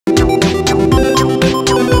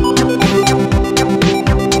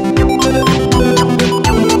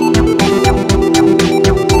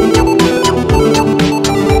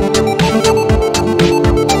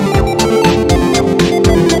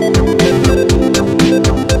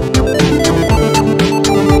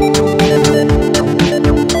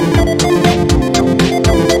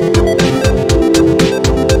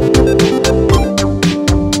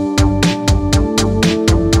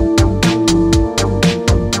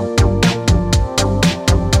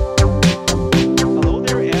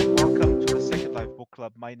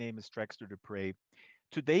My name is Draxtor.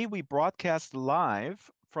 Today we broadcast live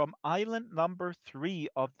from island number 3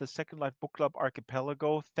 of the Second Life Book Club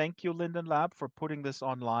archipelago. Thank you, Linden Lab, for putting this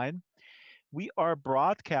online. We are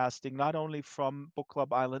broadcasting not only from Book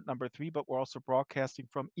Club Island number 3, but we're also broadcasting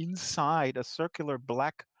from inside a circular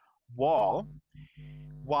black wall.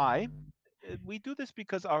 Why? We do this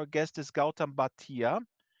because our guest is Gautam Bhatia,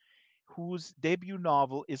 whose debut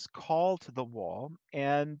novel is called The Wall.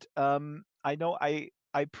 And I know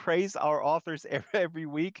I praise our authors every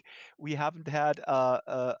week. We haven't had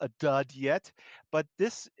a dud yet, but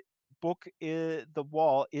this book, The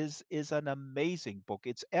Wall, is an amazing book.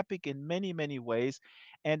 It's epic in many ways,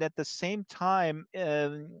 and at the same time,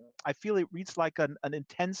 I feel it reads like an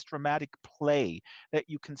intense dramatic play that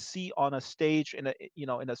you can see on a stage in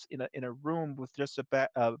a room with just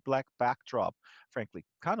a black backdrop. Frankly,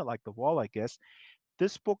 kind of like The Wall, I guess.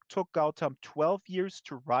 This book took Gautam 12 years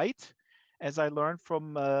to write, as I learned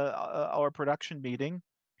from our production meeting.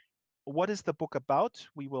 What is the book about?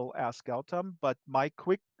 We will ask Gautam, but my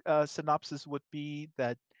quick synopsis would be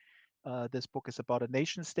that this book is about a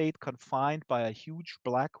nation state confined by a huge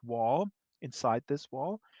black wall. Inside this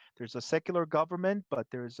wall, there's a secular government, but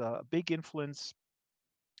there's a big influence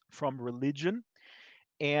from religion,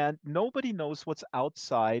 and nobody knows what's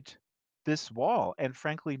outside this wall. And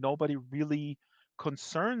frankly, nobody really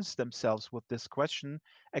concerns themselves with this question,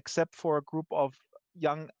 except for a group of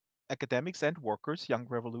young academics and workers, young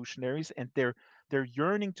revolutionaries, and they're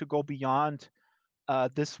yearning to go beyond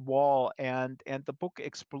this wall. And the book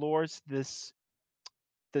explores this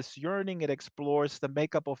yearning. It explores the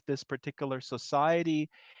makeup of this particular society.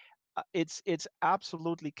 It's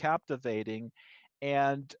absolutely captivating,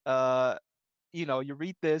 and you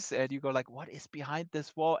read this and you go like, what is behind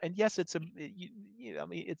this wall? And yes, I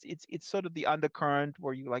mean, it's sort of the undercurrent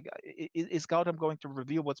where you like, is Gautam going to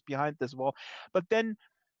reveal what's behind this wall? But then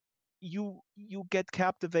you get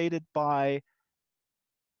captivated by,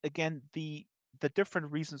 again, the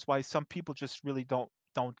different reasons why some people just really don't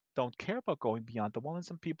care about going beyond the wall, and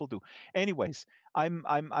some people do. Anyways, I'm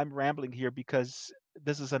rambling here because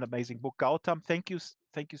this is an amazing book. Gautam, thank you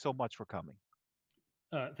so much for coming.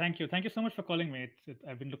 Thank you so much for calling me.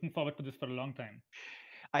 I've been looking forward to this for a long time.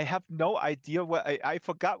 I have no idea what I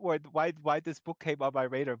forgot why this book came on my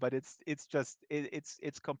radar, but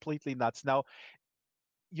it's completely nuts. Now,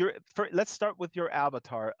 let's start with your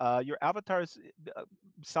avatar. Your avatar is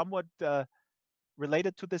somewhat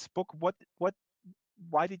related to this book.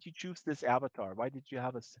 Why did you choose this avatar? Why did you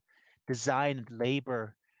have us design and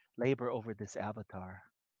labor over this avatar?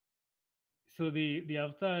 So the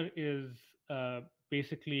avatar is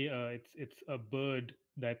basically it's a bird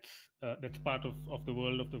that's part of the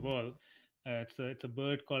world of the wall. It's a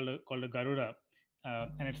bird called a garuda,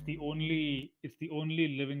 and it's the only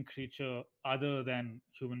living creature other than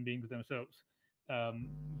human beings themselves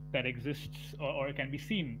that exists or can be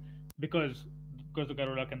seen because the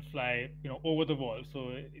garuda can fly over the wall.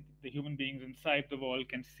 So the human beings inside the wall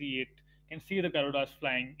can see the garudas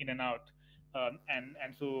flying in and out,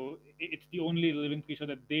 and so it's the only living creature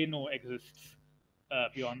that they know exists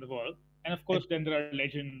beyond the wall. And of And course, then there are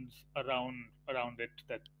legends around it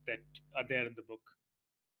that are there in the book.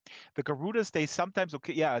 the Garudas, they sometimes,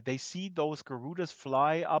 okay, yeah, they see those Garudas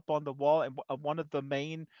fly up on the wall, and one of the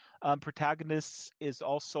main protagonists is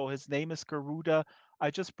also, his name is Garuda. I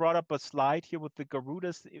just brought up a slide here with the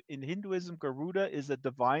Garudas. In Hinduism, Garuda is a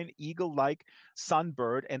divine eagle-like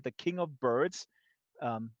sunbird and the king of birds.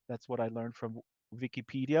 That's what I learned from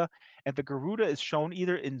Wikipedia. And the Garuda is shown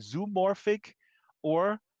either in zoomorphic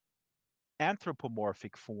or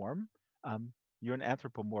anthropomorphic form. You're an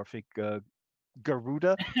anthropomorphic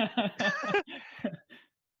Garuda.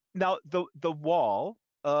 Now, the wall.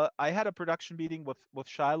 I had a production meeting with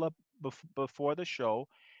Shyla before the show,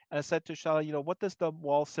 and I said to Shyla, what does the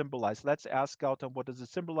wall symbolize? Let's ask Gautam, what does it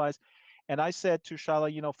symbolize? And I said to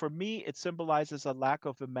Shyla, for me, it symbolizes a lack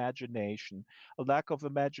of imagination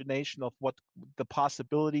of what the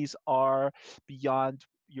possibilities are beyond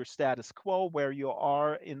your status quo, where you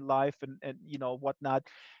are in life, and whatnot.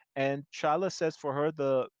 And Shyla says for her,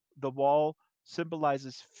 the wall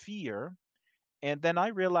symbolizes fear. And then I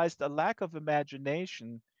realized a lack of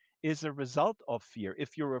imagination is a result of fear.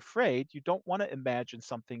 If you're afraid, you don't want to imagine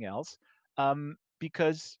something else,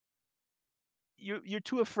 because you're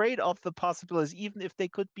too afraid of the possibilities, even if they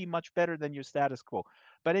could be much better than your status quo.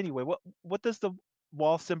 But anyway, what does the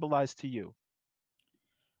wall symbolize to you?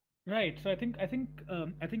 Right. So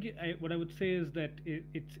what I would say is that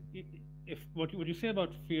if what you say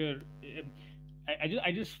about fear,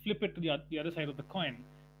 I just flip it to the other side of the coin,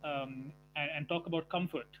 and talk about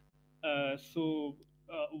comfort. So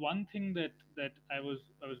one thing that I was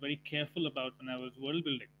very careful about when I was world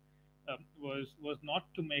building was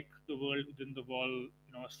not to make the world within the wall,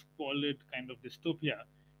 a squalid kind of dystopia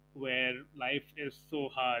where life is so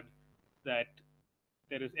hard that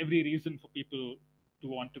there is every reason for people to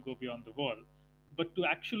want to go beyond the wall, but to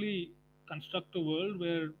actually construct a world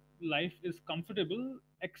where life is comfortable,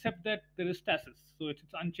 except that there is stasis, so it's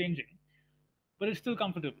unchanging, but it's still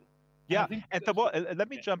comfortable. And I Yeah, think and the so. let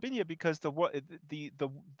me Yeah. jump in here because and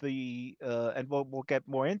we'll get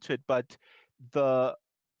more into it, but the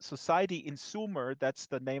society in Sumer, that's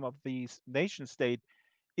the name of the nation state,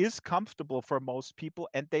 is comfortable for most people,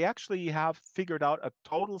 and they actually have figured out a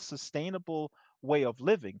total sustainable way of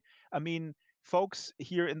living. I mean, folks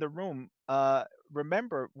here in the room,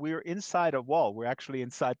 remember we're inside a wall. We're actually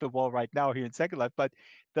inside the wall right now here in Second Life, but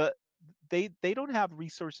the they don't have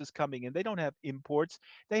resources coming in. They don't have imports.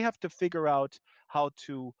 They have to figure out how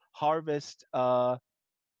to harvest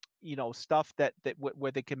stuff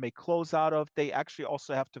where they can make clothes out of. They actually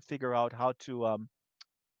also have to figure out how to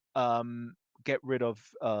um get rid of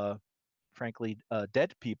frankly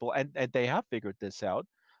dead people, and they have figured this out.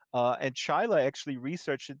 And Shyla actually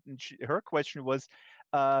researched it, and her question was,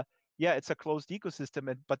 uh, yeah, it's a closed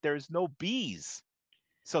ecosystem, but there's no bees,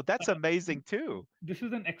 so that's amazing too. This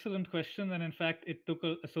is an excellent question, and in fact, it took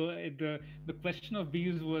a so it, the question of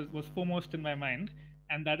bees was foremost in my mind,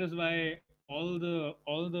 and that is why all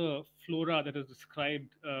the flora that is described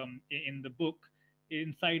in the book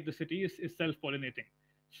inside the city is self pollinating.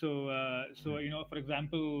 So for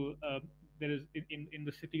example, there is in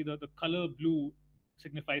the city the color blue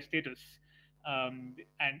signifies status,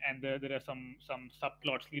 and there are some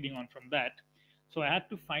subplots leading on from that. So I had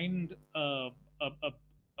to find a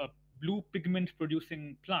blue pigment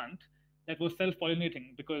producing plant that was self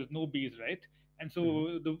pollinating because no bees, right? And Mhm.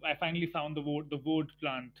 so I finally found the woad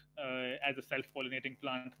plant as a self pollinating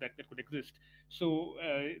plant that could exist. So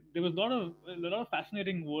there was a lot of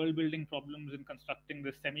fascinating world building problems in constructing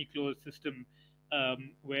this semi closed system,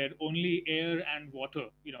 where only air and water,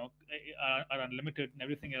 are unlimited, and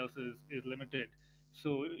everything else is limited.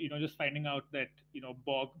 So just finding out that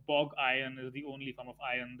bog iron is the only form of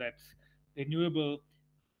iron that's renewable,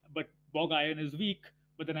 but bog iron is weak.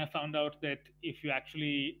 But then I found out that if you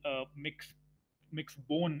actually mix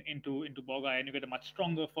bone into bog iron, you get a much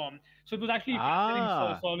stronger form. So it was actually fascinating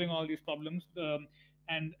Ah, solving all these problems,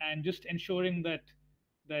 and just ensuring that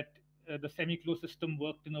the semi-closed system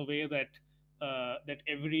worked in a way that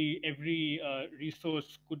every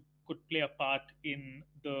resource could play a part in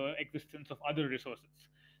the existence of other resources.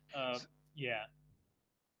 Uh, yeah.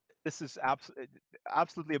 this is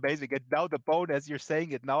absolutely amazing. And now the bone, as you're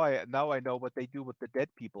saying it, now I know what they do with the dead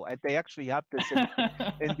people, and they actually have this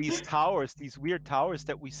in these towers, these weird towers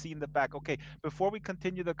that we see in the back. Okay, before we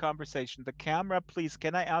continue the conversation, the camera, please,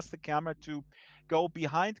 can I ask the camera to go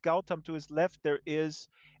behind Gautam to his left? There is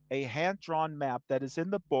a hand-drawn map that is in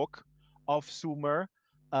the book of Sumer,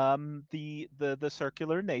 the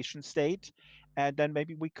circular nation state, and then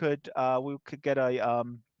maybe we could get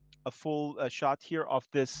a full shot here of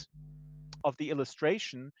this of the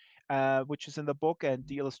illustration, which is in the book, and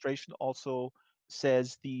the illustration also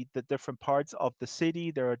says the different parts of the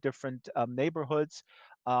city. There are different neighborhoods,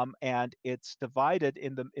 and it's divided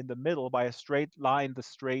in the middle by a straight line, the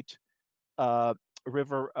straight uh,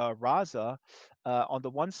 river Raza. On the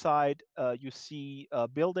one side, you see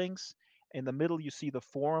buildings. In the middle, you see the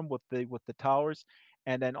forum with the towers,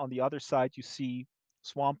 and then on the other side, you see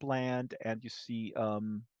swampland, and you see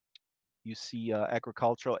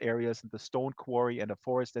agricultural areas and the stone quarry and a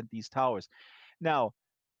forest and these towers. Now,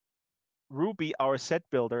 Ruby, our set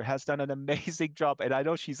builder, has done an amazing job, and I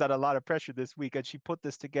know she's under a lot of pressure this week, and she put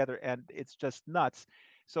this together, and it's just nuts.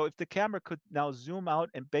 So if the camera could now zoom out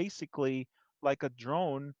and basically, like a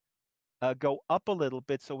drone, go up a little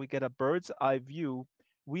bit so we get a bird's eye view,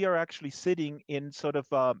 we are actually sitting in sort of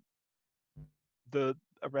the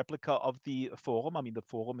a replica of the forum. I mean, the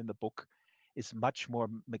forum in the book is much more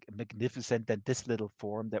magnificent than this little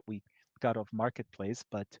forum that we got off Marketplace.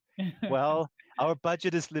 But, well, our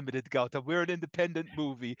budget is limited, Gautam. We're an independent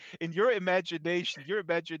movie. In your imagination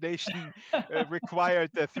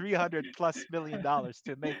required the 300 plus $1 million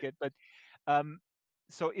to make it. But um,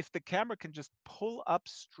 so if the camera can just pull up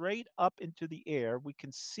straight up into the air, we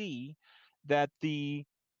can see that the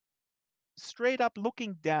straight up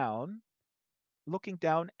looking down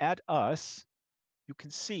at us, you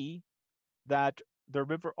can see that the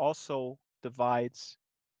river also divides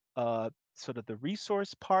sort of the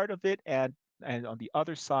resource part of it, and on the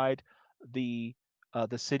other side, the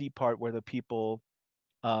the city part where the people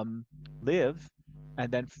um, live,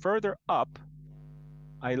 and then further up.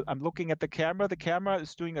 I'm looking at the camera. The camera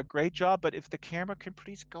is doing a great job, but if the camera can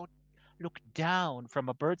please go look down from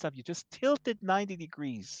a bird's eye view, just tilt it 90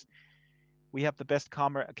 degrees. We have the best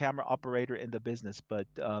camera operator in the business, but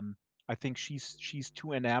I think she's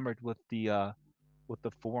too enamored with the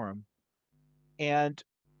form. And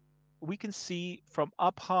we can see from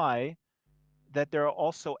up high that there are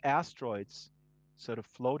also asteroids sort of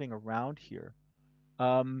floating around here.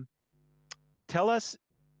 Um, Tell us,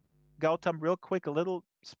 Gautam, real quick, a little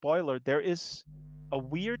spoiler. There is a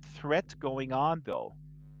weird threat going on, though.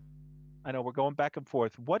 I know we're going back and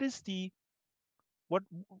forth. What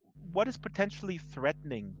what is potentially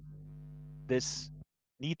threatening this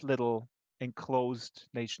neat little enclosed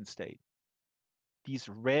nation state? These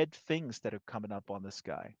red things that are coming up on the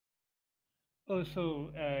sky. Oh,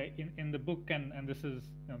 so in the book, and this is,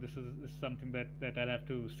 this is something that I'll have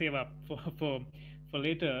to save up for for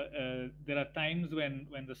later. There are times when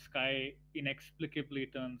the sky inexplicably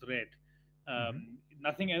turns red. Hmm.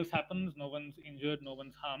 Nothing else happens. No one's injured. No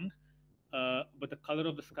one's harmed. But the color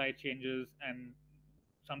of the sky changes, and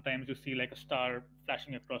sometimes you see like a star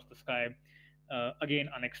flashing across the sky, again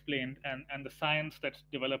unexplained, and the science that's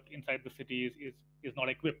developed inside the city is not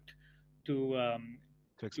equipped to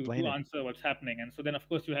To to explain it. answer what's happening. And so then of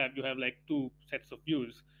course you have like two sets of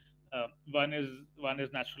views. One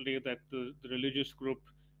is naturally that the religious group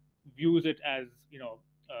views it as,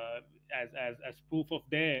 as proof of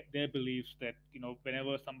their beliefs, that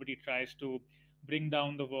whenever somebody tries to bring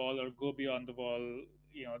down the wall or go beyond the wall,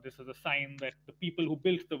 this is a sign that the people who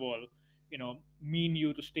built the wall, mean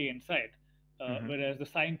you to stay inside. Hmm. Whereas the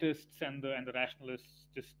scientists and the rationalists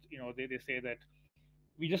just, they say that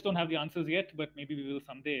we just don't have the answers yet, but maybe we will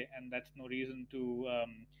someday, and that's no reason to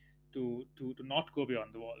not go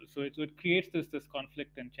beyond the wall. So it creates this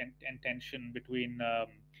conflict and tension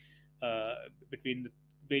uh, between the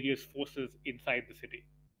various forces inside the city.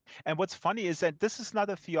 And what's funny is that this is not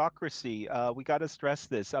a theocracy. We got to stress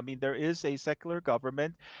this. I mean, there is a secular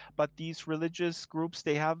government, but these religious groups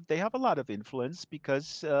they have a lot of influence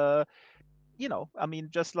because I mean,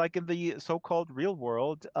 just like in the so-called real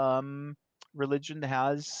world, religion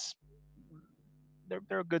has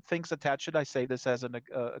there are good things attached to it. I say this as an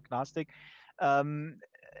agnostic, um,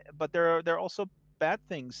 but there are also bad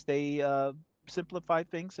things. They simplify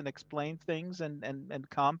things and explain things and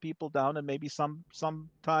calm people down, and maybe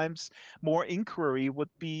sometimes more inquiry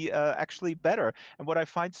would be actually better. And what I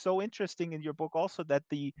find so interesting in your book also that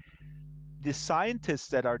the scientists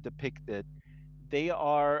that are depicted, they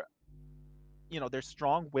are they're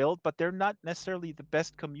strong-willed, but they're not necessarily the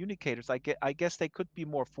best communicators. I guess they could be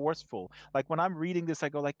more forceful. Like when I'm reading this, I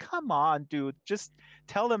go like, "Come on, dude, just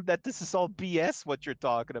tell them that this is all BS what you're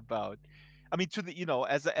talking about." I mean, to the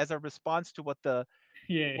as a response to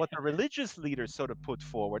Yeah. what the religious leaders sort of put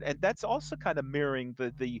forward, and that's also kind of mirroring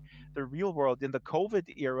the real world in the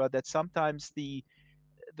COVID era. That sometimes the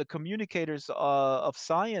communicators of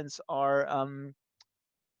science are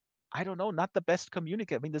I don't know, not the best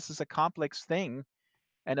communicator. I mean, this is a complex thing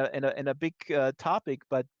and a big topic.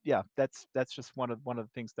 But yeah, that's just one of the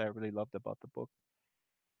things that I really loved about the book.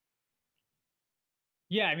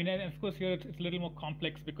 Yeah, I mean, and of course here it's a little more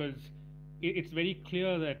complex because it's very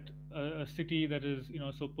clear that a city that is,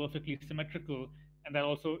 so perfectly symmetrical, and that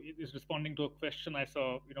also is responding to a question I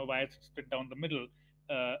saw, why it's split down the middle.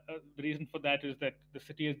 The reason for that is that the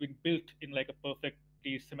city has been built in like a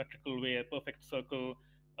perfectly symmetrical way, a perfect circle,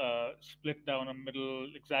 split down a middle,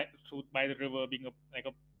 exact through by the river being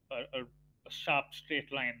a sharp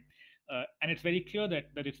straight line. And it's very clear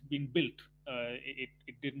that it's been built.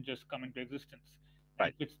 It didn't just come into existence. And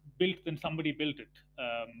Right. if it's built, then somebody built it.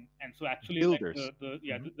 And so actually, like Builders.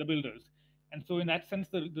 Hmm. the builders. And so in that sense,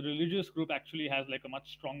 the religious group actually has like a much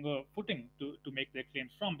stronger footing to make their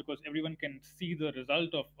claims from, because everyone can see the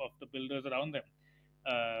result of the builders around them.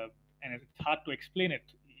 uh, and it's hard to explain it,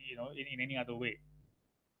 in any other way.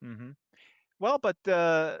 Hmm. Well, but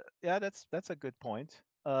yeah, that's a good point.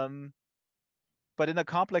 But in a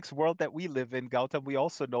complex world that we live in, Gautam, we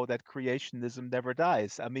also know that creationism never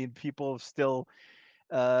dies. I mean, people still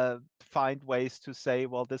find ways to say,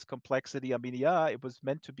 well, this complexity. I mean, yeah, it was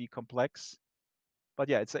meant to be complex, but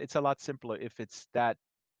yeah, it's a lot simpler if it's that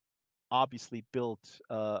obviously built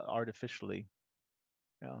artificially.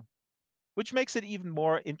 Yeah, which makes it even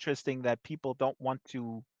more interesting that people don't want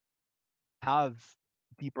to have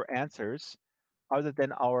deeper answers other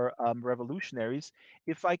than our revolutionaries.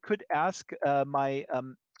 If I could ask my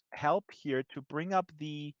help here to bring up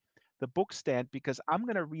the book stand, because I'm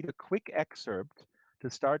going to read a quick excerpt to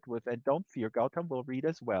start with, and don't fear, Gautam will read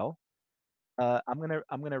as well. I'm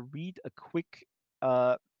gonna read a quick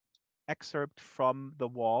uh, excerpt from the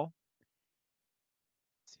wall.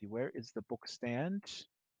 see, where is the book stand?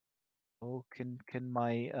 Oh, can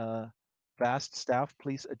my vast staff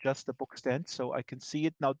please adjust the book stand so I can see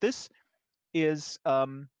it? Now, this is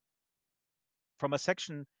from a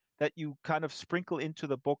section that you kind of sprinkle into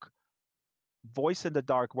the book, Voice in the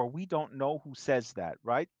Dark, where we don't know who says that,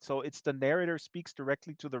 right? So it's the narrator speaks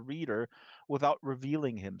directly to the reader without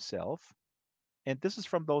revealing himself. And this is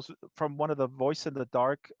from one of the Voice in the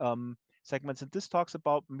Dark segments, and this talks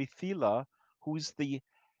about Mithila, who's the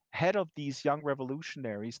head of these young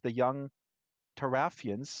revolutionaries, the young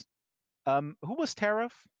Tarafians. Who was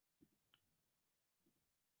Taraf?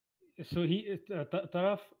 So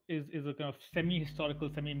Taraf is a kind of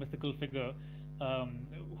semi-historical, semi-mythical figure,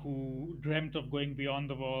 who dreamt of going beyond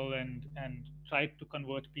the wall and tried to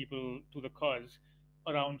convert people to the cause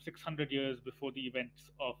around 600 years before the events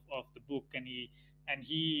of the book. And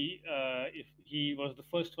he was the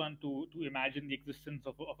first one to imagine the existence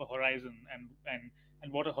of a horizon,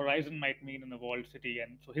 and what a horizon might mean in a walled city.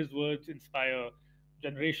 And so his words inspire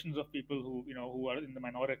generations of people who are in the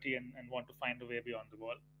minority and want to find a way beyond the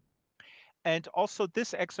wall. And also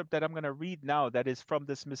this excerpt that I'm going to read now, that is from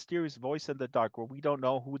this mysterious Voice in the Dark, where we don't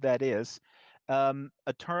know who that is. A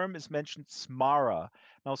term is mentioned, smara.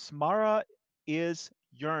 Now, smara is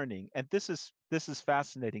yearning, and this is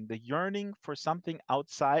fascinating. The yearning for something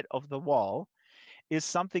outside of the wall is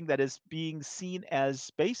something that is being seen as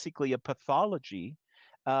basically a pathology,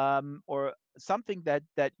 or something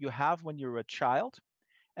that you have when you're a child,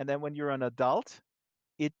 and then when you're an adult,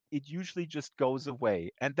 it usually just goes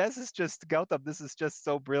away. And this is just, Gautam, this is just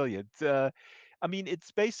so brilliant. I mean,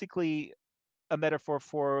 it's basically a metaphor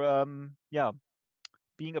for yeah,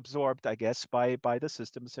 being absorbed, I guess, by the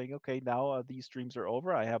system, saying, okay, now these dreams are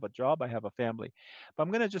over. I have a job, I have a family. But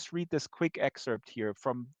I'm going to just read this quick excerpt here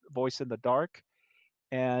from Voice in the Dark,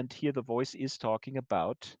 and here the voice is talking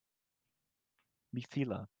about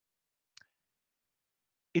Mithila.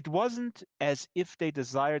 It wasn't as if they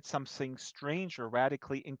desired something strange or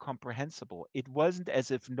radically incomprehensible. It wasn't as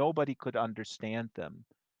if nobody could understand them.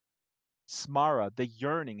 Smara, the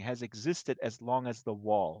yearning, has existed as long as the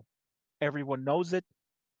wall. Everyone knows it,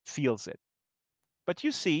 feels it. But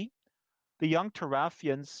you see, the young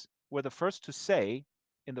Tarafians were the first to say,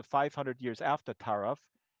 in the 500 years after Taraf,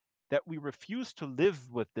 that we refuse to live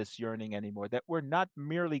with this yearning anymore, that we're not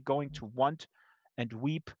merely going to want and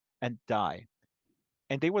weep and die.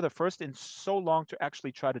 And they were the first in so long to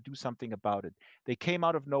actually try to do something about it. They came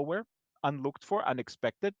out of nowhere, unlooked for,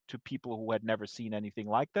 unexpected, to people who had never seen anything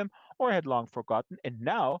like them or had long forgotten, and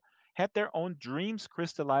now had their own dreams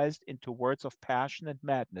crystallized into words of passion and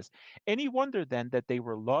madness. Any wonder then that they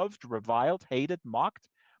were loved, reviled, hated, mocked,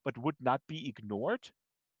 but would not be ignored?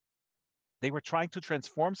 They were trying to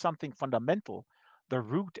transform something fundamental, the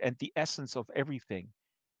root and the essence of everything.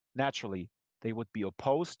 Naturally, they would be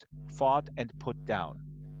opposed, fought, and put down.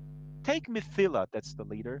 Take Mithila, that's the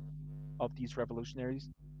leader of these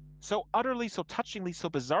revolutionaries, so utterly, so touchingly, so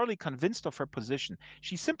bizarrely convinced of her position,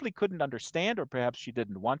 she simply couldn't understand, or perhaps she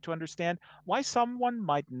didn't want to understand, why someone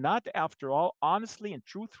might not, after all, honestly and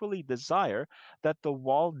truthfully desire that the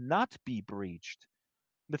wall not be breached.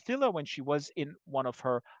 Mithila, when she was in one of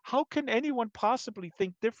her how can anyone possibly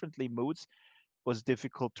think differently moods, was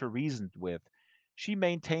difficult to reason with. She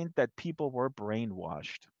maintained that people were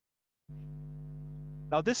brainwashed.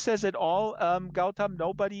 Now, this says it all, Gautam.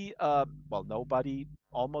 Nobody, well, nobody,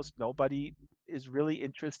 almost nobody, is really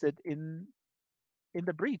interested in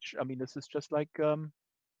the breach. I mean, this is just like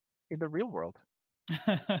in the real world.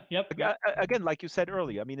 Yep, yep. Again, like you said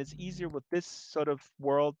earlier, I mean, it's easier with this sort of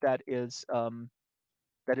world that is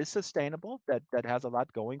sustainable, that has a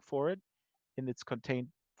lot going for it in its contained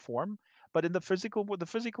form. But in the physical world, the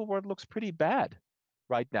physical world looks pretty bad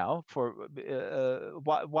right now. For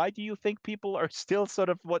why do you think people are still sort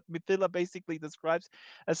of what Mithila basically describes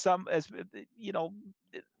as some as you know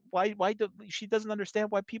why do, she doesn't understand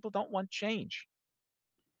why people don't want change?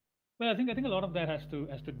 Well, I think a lot of that has to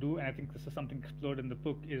do, and I think this is something explored in the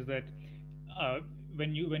book, is that uh,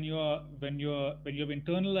 when you've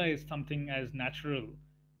internalized something as natural,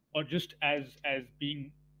 or just as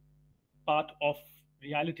being part of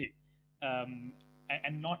reality,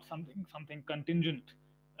 and not something contingent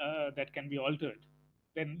that can be altered,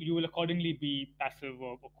 then you will accordingly be passive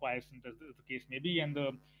or quiescent, as the case may be. And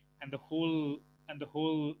the whole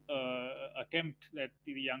attempt that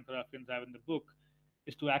the young Tarafians have in the book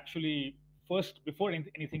is to actually, first, before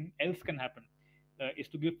anything else can happen, is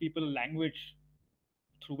to give people a language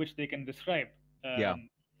through which they can describe, Yeah.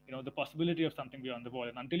 the possibility of something beyond the wall.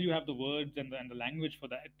 And until you have the words and the language for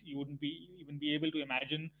that, you wouldn't be even be able to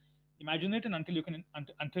imagine it. And until you can,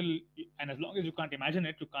 until and as long as you can't imagine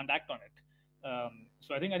it, you can't act on it.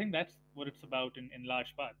 So I think that's what it's about in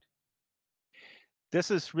large part. This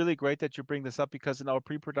is really great that you bring this up because in our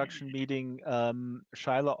pre-production meeting,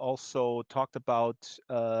 Shaila also talked about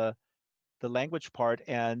the language part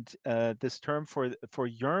and this term for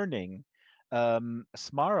yearning.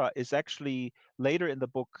 Smara is actually later in the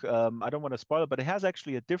book. I don't want to spoil it, but it has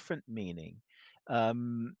actually a different meaning,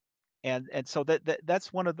 um, and so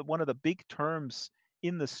that's one of the big terms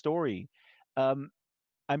in the story. Um,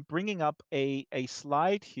 I'm bringing up a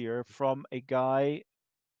slide here from a guy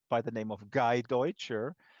by the name of Guy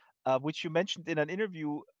Deutscher, which you mentioned in an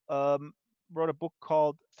interview, um, wrote a book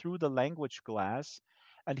called Through the Language Glass.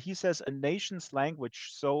 And he says a nation's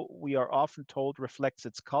language, so we are often told, reflects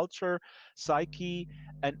its culture, psyche,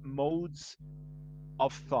 and modes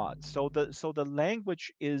of thought. So the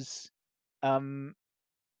language is um,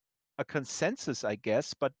 a consensus, I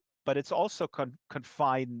guess, but it's also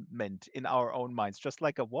confinement in our own minds, just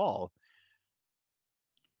like a wall.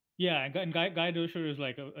 Yeah, and Guy Dozier is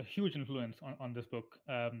like a huge influence on this book.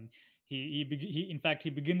 He in fact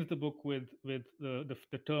he begins the book with the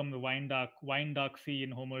term the wine dark sea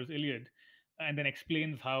in Homer's Iliad, and then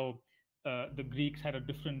explains how the Greeks had a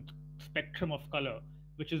different spectrum of color,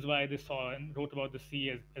 which is why they saw and wrote about the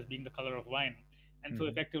sea as being the color of wine. And so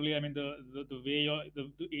Hmm. effectively, I mean, the way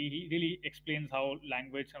he really explains how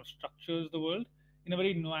language kind of structures the world in a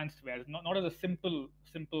very nuanced way, not as a simple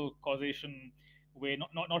causation way,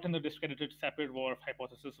 not in the discredited separate war of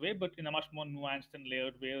hypothesis way, but in a much more nuanced and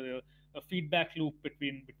layered way, a feedback loop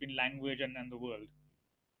between language and the world.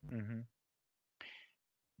 Hmm.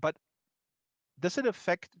 But does it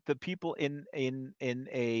affect the people in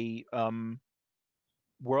a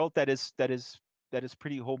world that is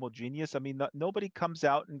pretty homogeneous? I mean, nobody comes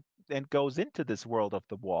out and goes into this world of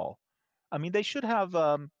the wall. I mean, they should have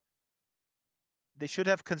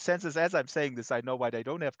consensus. As I'm saying this, I know why they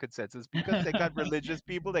don't have consensus because they got religious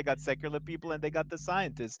people, they got secular people, and they got the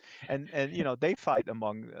scientists, and they fight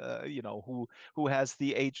among who has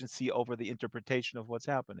the agency over the interpretation of what's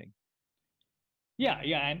happening. Yeah,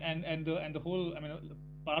 and the whole, I mean,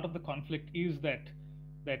 part of the conflict is that,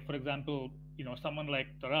 for example, someone like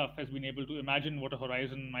Taraf has been able to imagine what a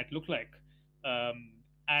horizon might look like,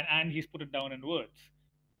 and he's put it down in words,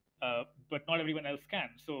 but not everyone else can.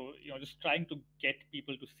 So just trying to get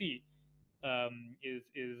people to see is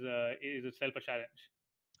itself a challenge.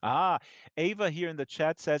 Ah, Ava here in the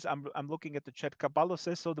chat says, I'm looking at the chat. Caballo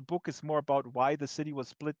says, so the book is more about why the city was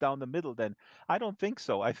split down the middle then. I don't think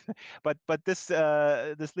so. But this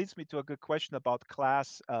leads me to a good question about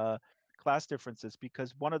class differences,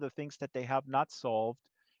 because one of the things that they have not solved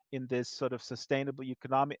in this sort of sustainable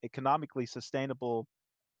economically sustainable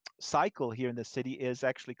cycle here in the city is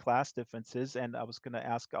actually class differences. And I was going to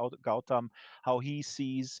ask Gautam how he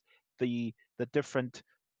sees the different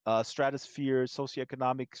stratospheres,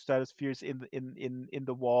 socioeconomic stratospheres in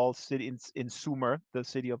the wall city in Sumer, the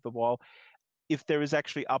city of the wall, if there is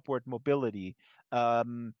actually upward mobility.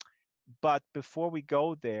 Um, but before we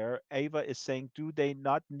go there, Ava is saying, do they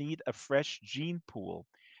not need a fresh gene pool?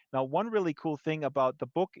 Now, one really cool thing about the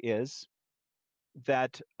book is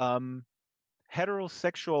that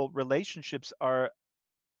heterosexual relationships are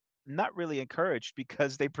not really encouraged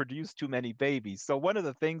because they produce too many babies. So one of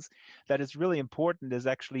the things that is really important is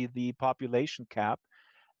actually the population cap.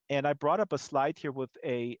 And I brought up a slide here with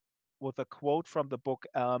a quote from the book.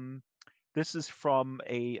 This is from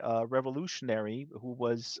a revolutionary who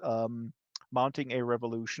was mounting a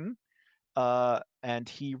revolution, and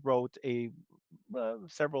he wrote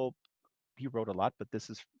several. He wrote a lot, but this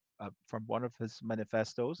is from one of his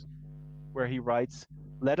manifestos where he writes,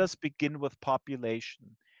 let us begin with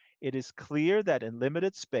population. It is clear that in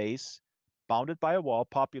limited space, bounded by a wall,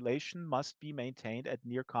 population must be maintained at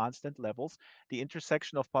near constant levels. The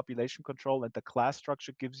intersection of population control and the class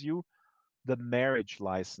structure gives you the marriage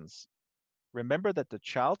license. Remember that the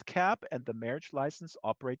child cap and the marriage license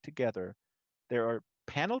operate together. There are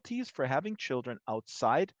penalties for having children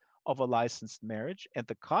outside of a licensed marriage, and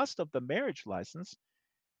the cost of the marriage license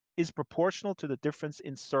is proportional to the difference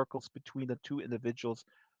in circles between the two individuals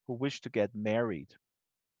who wish to get married.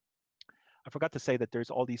 I forgot to say that there's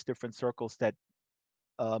all these different circles that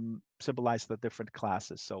symbolize the different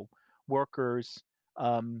classes. So workers,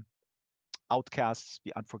 um, outcasts,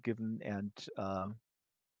 the unforgiven, and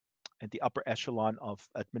the upper echelon of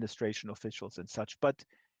administration officials and such. But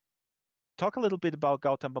talk a little bit about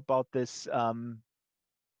Gautam about this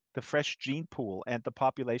the fresh gene pool and the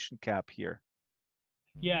population cap here.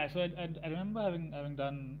 Yeah, so I remember having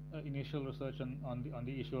done initial research on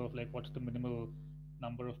the issue of like what's the minimal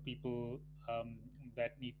number of people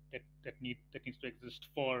that needs to exist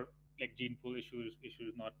for like gene pool issues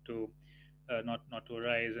not to not to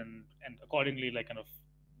arise, and accordingly, like kind of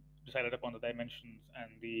decided upon the dimensions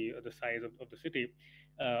and the size of the city.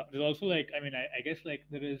 There's also like, I mean, I guess like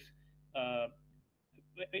there is. Uh,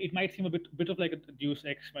 it might seem a bit of like a Deus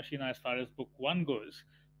ex machina as far as book one goes,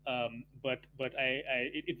 but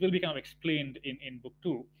it will be kind of explained in book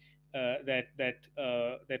two,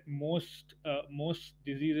 that most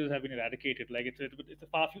diseases have been eradicated. Like it's a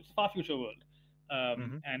far future world,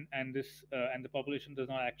 Hmm. and this and the population does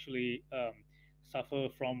not actually suffer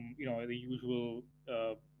from the usual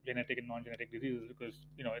genetic and non-genetic diseases, because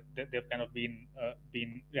they've kind of been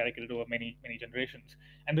eradicated over many generations.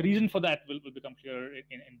 And the reason for that will become clear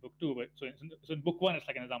in book two. But so in book one, it's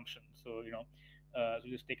like an assumption. So so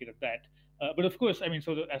just take it at that. But of course, I mean,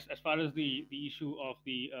 so as far as the issue of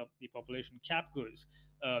the population cap goes,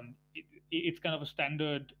 it's kind of a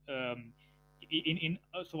standard.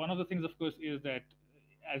 So one of the things, of course, is that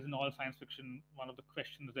as in all science fiction, one of the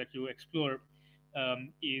questions that you explore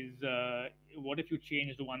is what if you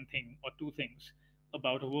changed one thing or two things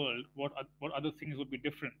about a world? What other things would be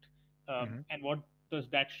different? Hmm. And what does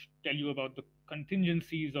that tell you about the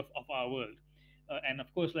contingencies of our world? And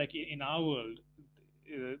of course, like in our world,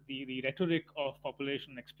 the rhetoric of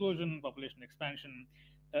population explosion, population expansion,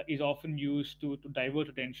 is often used to divert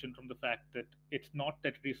attention from the fact that it's not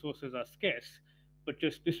that resources are scarce, but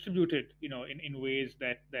just distributed, in ways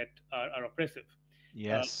that are oppressive.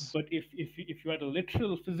 Yes. But if you had a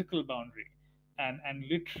literal physical boundary and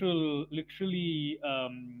literally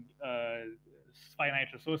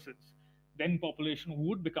finite resources, then population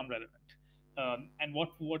would become relevant. And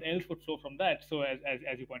what else would flow from that? So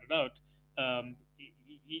as you pointed out,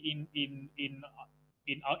 in in in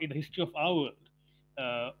in the history of our world,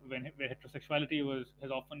 where heterosexuality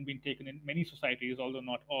has often been taken in many societies, although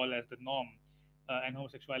not all, as the norm, and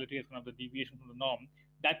homosexuality as kind of the deviation from the norm,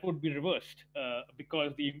 that would be reversed,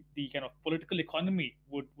 because the kind of political economy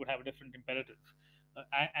would have a different imperative,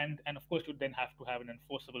 and of course you'd then have to have an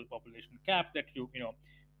enforceable population cap that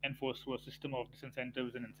enforce through a system of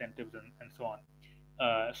disincentives and incentives and so on.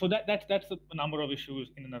 So that's a number of issues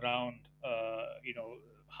in and around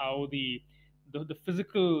how the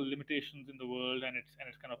physical limitations in the world and its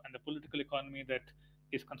kind of and the political economy that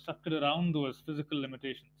is constructed around those physical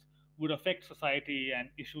limitations would affect society and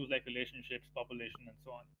issues like relationships, population, and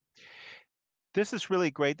so on. This is really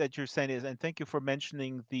great that you're saying this, and thank you for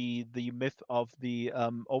mentioning the myth of the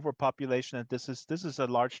overpopulation. And this is a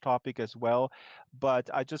large topic as well, but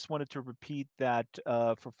I just wanted to repeat that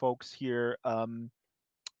for folks here,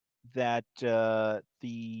 that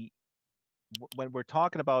when we're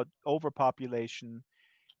talking about overpopulation,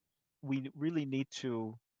 we really need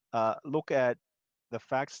to look at the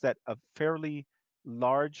facts that a fairly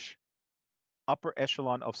large upper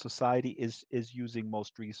echelon of society is using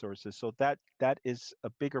most resources. So that is a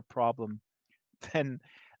bigger problem than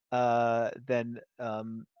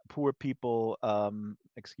poor people,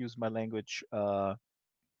 excuse my language,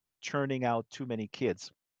 churning out too many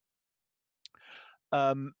kids.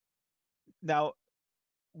 Um, Now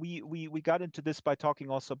we got into this by talking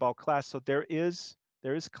also about class. So there is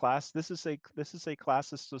class. This is a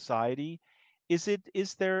classist society.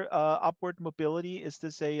 Is there upward mobility? Is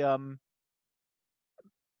this a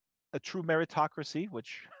true meritocracy,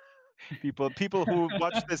 which people who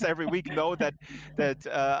watch this every week know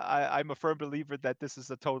I'm a firm believer that this is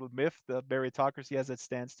a total myth, the meritocracy as it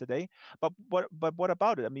stands today. But what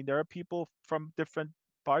about it? I mean, there are people from different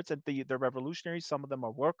parts, and the revolutionaries. Some of them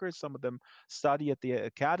are workers. Some of them study at the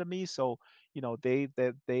academy. So they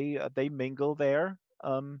mingle there.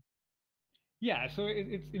 Yeah, so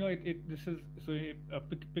it's this is so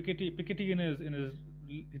Piketty in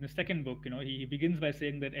his second book, he begins by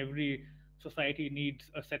saying that every society needs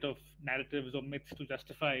a set of narratives or myths to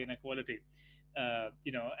justify inequality.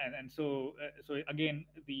 So again,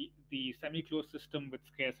 the semi-closed system with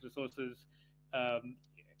scarce resources, um,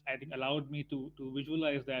 I think, allowed me to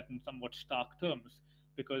visualize that in somewhat stark terms,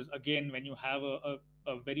 because again, when you have a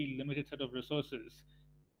very limited set of resources,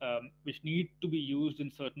 which need to be used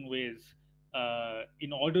in certain ways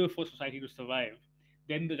in order for society to survive,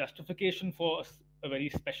 then the justification for a very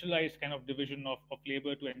specialized kind of division of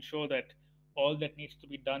labor to ensure that all that needs to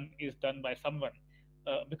be done is done by someone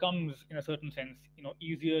becomes, in a certain sense,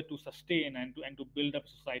 easier to sustain and to build up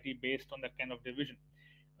society based on that kind of division.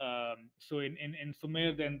 So in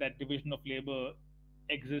Sumer, then that division of labor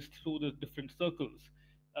exists through the different circles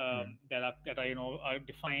Mm, that are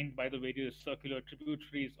defined by the various circular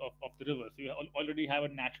tributaries of the river. So you already have a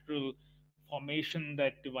natural formation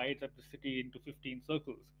that divides up the city into 15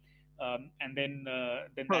 circles. And then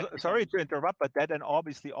Well, that sorry becomes. to interrupt, but that then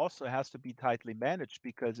obviously also has to be tightly managed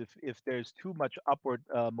because if there's too much upward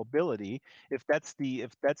mobility, if that's the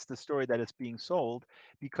story that is being sold,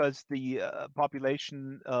 because the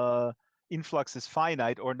population influx is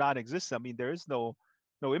finite or non-existent. I mean, there is no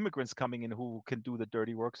immigrants coming in who can do the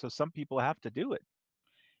dirty work, so some people have to do it.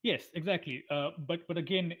 Yes, exactly. But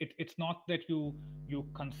again, it's not that you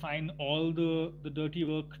consign all the dirty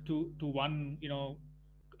work to one,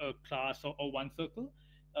 class, or one circle.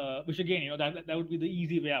 Which again, that would be the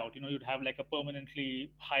easy way out. You'd have like a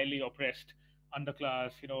permanently highly oppressed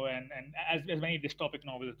underclass, and as many dystopic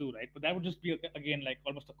novels do, right? But that would just be again like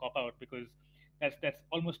almost a cop out, because that's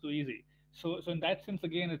almost too easy. So in that sense,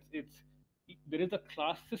 again, it's there is a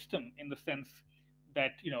class system, in the sense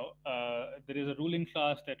that there is a ruling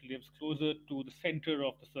class that lives closer to the center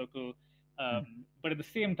of the circle, Mm. but at the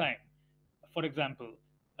same time, for example,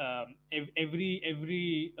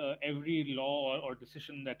 every law or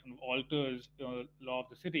decision that kind of alters law of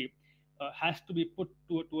the city has to be put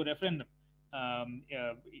to a referendum,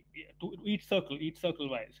 to each circle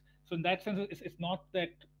wise. So in that sense, it's not that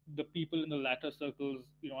the people in the latter circles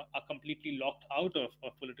are completely locked out of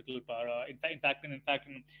political power. In fact,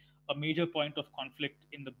 a major point of conflict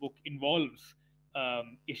in the book involves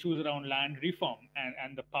issues around land reform,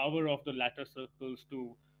 and the power of the latter circles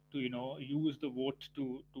to use the vote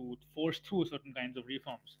to force through certain kinds of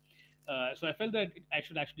reforms. So I felt that I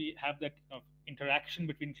should actually have that interaction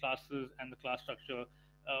between classes and the class structure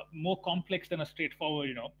more complex than a straightforward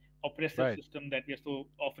oppressive Right. system that we are so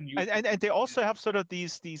often And, used to and and seeing. they also have sort of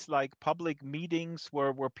these like public meetings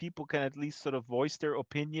where people can at least sort of voice their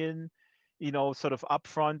opinion, sort of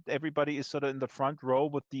upfront. Everybody is sort of in the front row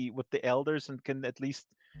with the elders and can at least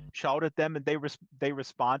shout at them, and they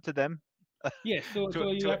respond to them, Yes, so to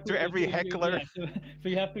so you have to every heckler.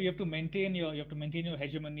 yeah, so you have to maintain your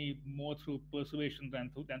hegemony more through persuasion than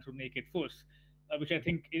through naked force, which I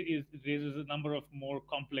think raises a number of more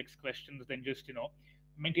complex questions than just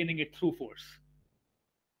maintaining it through force.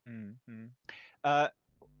 Mm-hmm. Uh,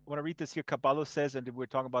 I want to read this here. Caballo says, and we're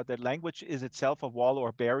talking about that language is itself a wall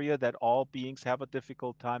or barrier that all beings have a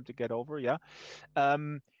difficult time to get over. Yeah.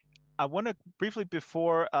 Um, I want to briefly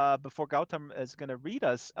before Gautam is going to read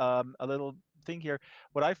us a little thing here.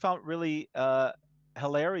 What I found really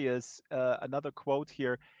hilarious, another quote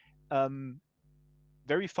here, um,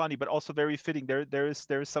 very funny, but also very fitting. There is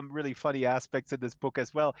some really funny aspects in this book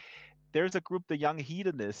as well. There's a group, the young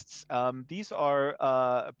hedonists. These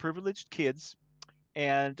are privileged kids,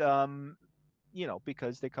 and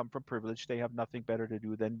because they come from privilege, they have nothing better to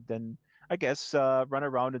do than I guess run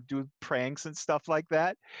around and do pranks and stuff like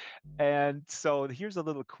that. And so here's a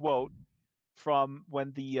little quote from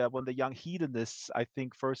when the young hedonists, I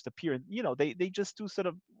think, first appear. And they just do sort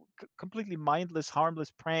of completely mindless,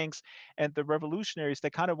 harmless pranks. And the revolutionaries, they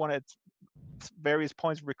kind of want to at various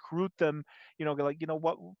points recruit them. Like,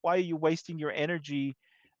 what? Why are you wasting your energy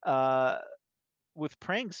uh, with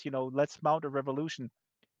pranks? Let's mount a revolution.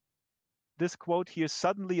 This quote here: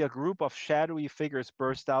 suddenly a group of shadowy figures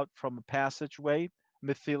burst out from a passageway.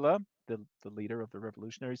 Mithila, the leader of the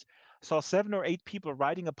revolutionaries, saw 7 or 8 people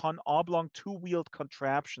riding upon oblong two-wheeled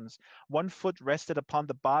contraptions. One foot rested upon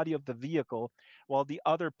the body of the vehicle, while the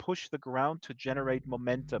other pushed the ground to generate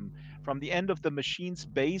momentum. From the end of the machine's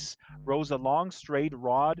base rose a long straight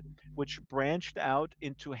rod, which branched out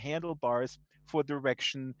into handlebars for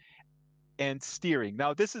direction and steering.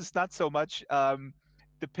 Now, this is not so much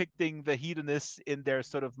depicting the hedonists in their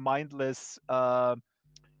sort of mindless,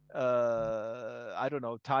 I don't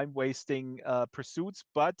know, time wasting pursuits,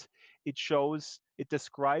 but it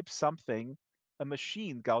describes something, a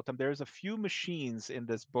machine, Gautam. There's a few machines in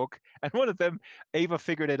this book, and one of them, Ava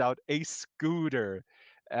figured it out, a scooter.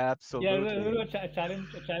 Yeah, Absolutely. a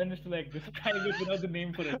challenge is to like describe it without the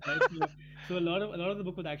name for it, right? So a lot of the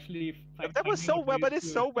book was actually That was finding out so well, ways but it's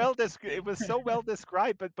to. so it was so well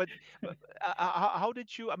described. But how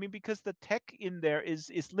did you? I mean, because the tech in there is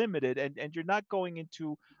limited, and you're not going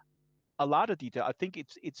into a lot of detail. I think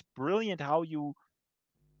it's brilliant how you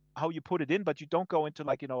put it in, but you don't go into,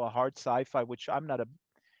 like, a hard sci-fi, which I'm not a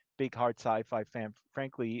big hard sci-fi fan,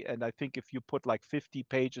 frankly. And I think if you put like 50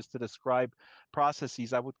 pages to describe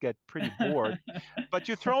processes, I would get pretty bored. But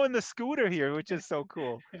you throw in the scooter here, which is so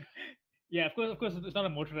cool. Yeah, of course, it's not a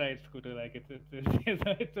motorized scooter. Like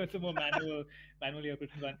it's a more manually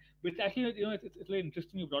operated one. Which actually, it's really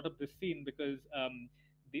interesting you brought up this scene, because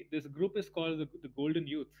this group is called the Golden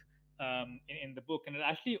Youth in the book, and it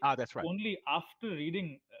actually Ah, that's right. only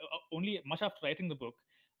much after writing the book,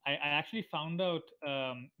 I actually found out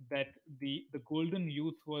that the Golden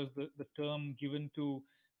Youth was the term given to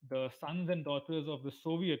the sons and daughters of the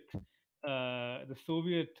Soviet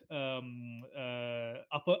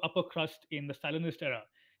upper crust in the Stalinist era.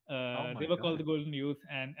 Oh They my were called the God. Golden Youth,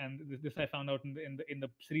 and this I found out in the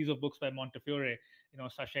series of books by Montefiore,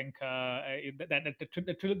 Sashenka,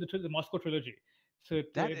 the Moscow trilogy. So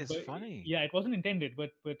That is funny. yeah, it wasn't intended,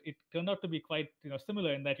 but it turned out to be quite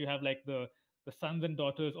similar in that you have like the sons and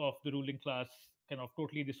daughters of the ruling class kind of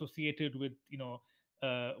totally dissociated with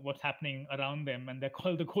what's happening around them, and they're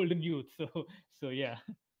called the Golden Youth. So yeah.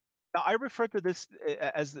 Now, I refer to this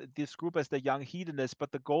as this group as the young hedonists, but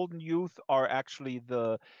the golden youth are actually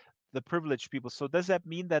the privileged people. So does that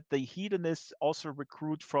mean that the hedonists also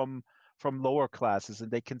recruit from lower classes and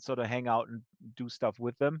they can sort of hang out and do stuff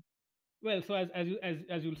with them? Well, so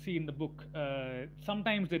as you'll see in the book,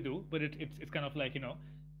 sometimes they do, but it's kind of like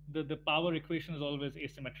the power equation is always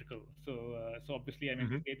asymmetrical. So obviously, I mean,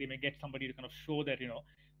 Hmm. they may get somebody to kind of show that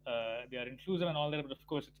they are inclusive and all that, but of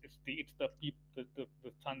course it's the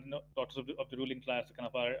the sons and daughters of the ruling class that kind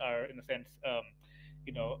of are in a sense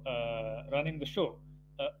running the show.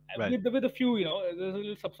 Right. With a few, there's a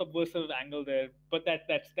little subversive angle there, but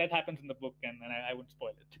that happens in the book, and I wouldn't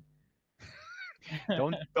spoil it.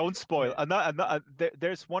 Don't spoil. Yeah.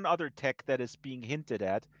 There's one other tech that is being hinted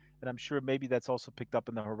at, and I'm sure maybe that's also picked up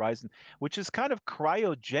in the horizon, which is kind of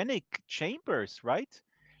cryogenic chambers, right?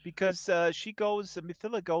 Because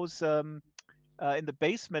Mithila goes in the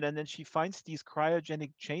basement, and then she finds these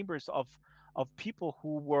cryogenic chambers of people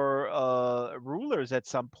who were rulers at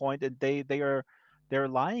some point, and they're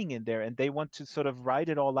lying in there, and they want to sort of ride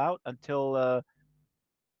it all out until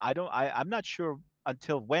I'm not sure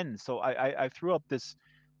until when. So I threw up this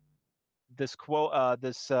quote,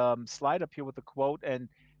 this slide up here with the quote, and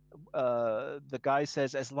the guy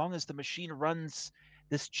says, "As long as the machine runs,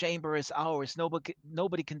 this chamber is ours.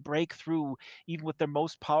 Nobody can break through, even with their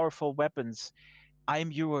most powerful weapons.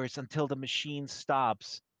 I'm yours until the machine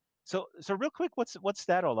stops." So real quick, what's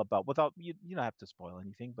that all about? Without you don't have to spoil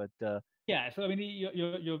anything, but Yeah, so I mean,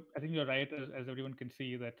 I think you're right, as everyone can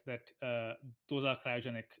see that those are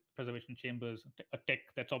cryogenic preservation chambers, a tech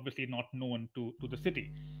that's obviously not known to the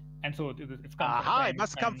city, and so it's come from a aha, it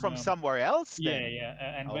must come from somewhere else yeah, then.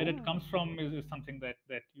 yeah, and where it comes Oh, from is something that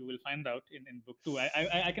you will find out in book two.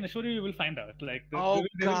 I can assure you will find out. Like oh there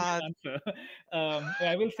will be God. an answer.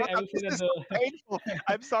 I will say This that is so painful.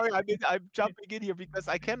 I'm sorry. I'm jumping in here because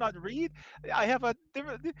I cannot read. I have a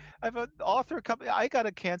different. I have an author coming. I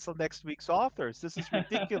gotta cancel next week's authors. This is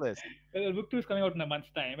ridiculous. well, book two is coming out in a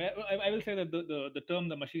month's time. I will say that the term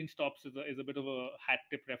the machine stops is a bit of a hat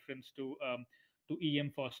tip reference to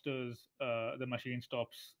E.M. Foster's The Machine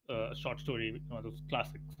Stops short story, those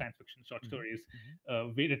classic science fiction short Hmm. stories,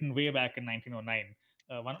 Hmm. written way back in 1909.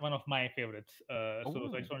 One of my favorites. So I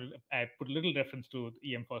Oh, just wanted I put a little reference to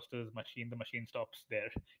E.M. Foster's Machine. The Machine Stops there.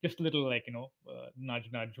 Just a little like nudge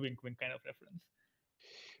nudge wink wink kind of reference.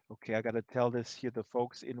 okay. I gotta tell this here, the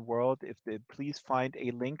folks in world, if they please find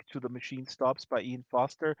a link to the Machine Stops by Ian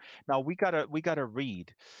Foster. Now we gotta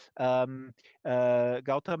read. Um,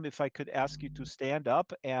 Gautam, if I could ask you to stand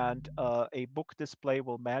up, and a book display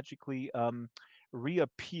will magically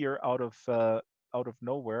reappear out of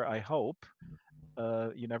nowhere. I hope.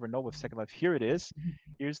 You never know with Second Life. Here it is.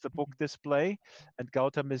 Here's the book display, and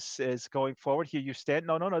Gautam is going forward. Here you stand.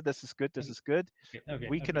 No, no, no. This is good. This is good. Okay, okay,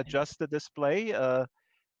 We can okay. adjust the display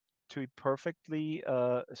to perfectly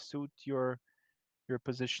suit your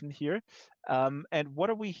position here. And what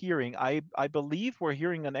are we hearing? I believe we're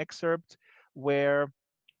hearing an excerpt where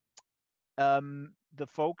the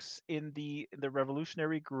folks in the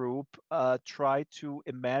revolutionary group try to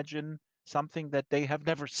imagine something that they have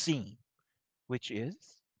never seen, which is.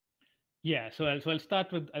 Yeah, so I'll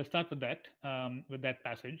start with that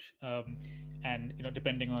passage, and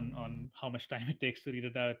depending on how much time it takes to read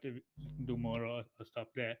it out, we can do more or stop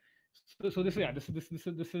there. So this yeah this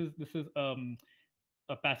is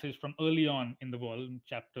a passage from early on in the world,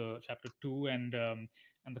 chapter two, and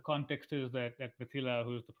the context is that Mithila,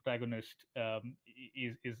 who's the protagonist,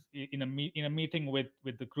 is in a meeting with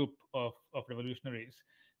the group of revolutionaries,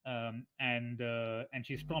 and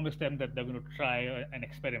she's promised them that they're going to try an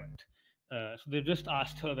experiment. So they've just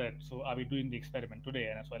asked her that. So are we doing the experiment today?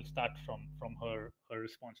 And so I'll start from her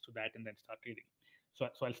response to that, and then start reading. So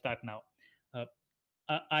I'll start now. Uh,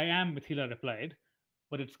 I am, Mithila replied,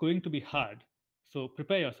 but it's going to be hard. So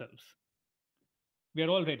prepare yourselves. We are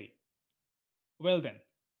all ready. Well then,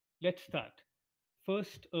 let's start.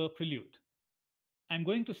 First, a prelude. I'm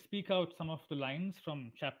going to speak out some of the lines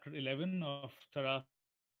from chapter 11 of Taraf's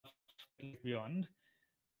Life Beyond,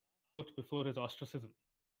 wrote before his ostracism.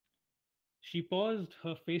 She paused,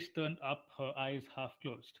 her face turned up, her eyes half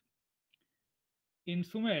closed. In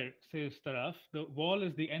Sumer, says Taraf, the wall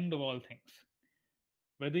is the end of all things.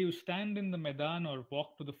 Whether you stand in the Maidan or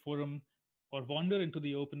walk to the forum or wander into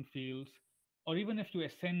the open fields, or even if you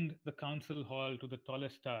ascend the council hall to the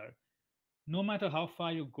tallest tower, no matter how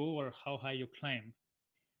far you go or how high you climb,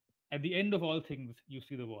 at the end of all things you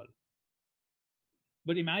see the wall.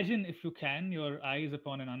 But imagine, if you can, your eyes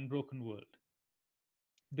upon an unbroken world.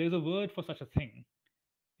 There's a word for such a thing.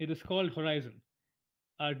 It is called horizon.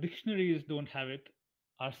 Our dictionaries don't have it,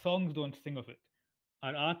 our songs don't sing of it,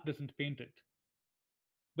 our art doesn't paint it.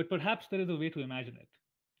 But perhaps there is a way to imagine it.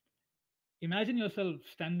 Imagine yourself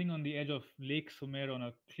standing on the edge of Lake Sumer on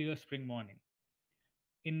a clear spring morning.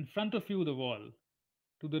 In front of you, the wall.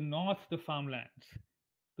 To the north, the farmlands.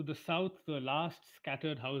 To the south, the last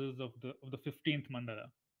scattered houses of the 15th mandala.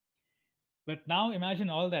 But now imagine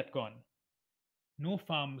all that gone. No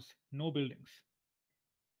farms, no buildings,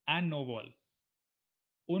 and no wall.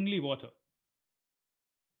 Only water.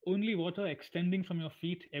 Only water extending from your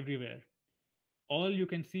feet everywhere. All you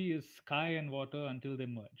can see is sky and water until they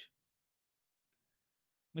merge.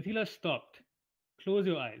 Mithila stopped. Close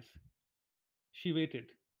your eyes. She waited.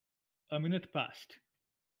 A minute passed.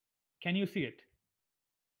 Can you see it?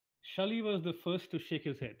 Shali was the first to shake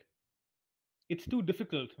his head. It's too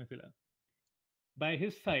difficult, Mithila. By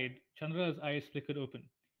his side, Chandra's eyes flickered open.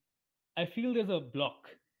 I feel there's a block.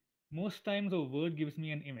 Most times a word gives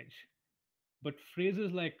me an image, but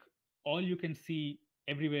phrases like all you can see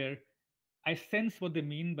everywhere, I sense what they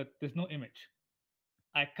mean, but there's no image.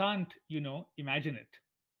 I can't, imagine it.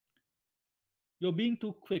 You're being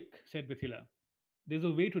too quick, said Mithila. There's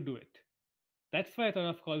a way to do it. That's why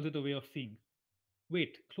Taraf calls it a way of seeing.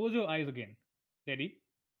 Wait, close your eyes again. Ready?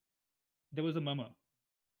 There was a murmur.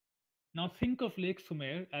 Now think of Lake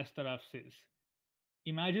Sumer as Taraf says.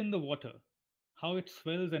 Imagine the water, how it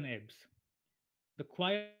swells and ebbs, the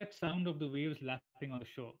quiet sound of the waves lapping on the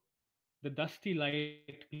shore, the dusty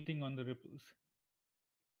light glinting on the ripples.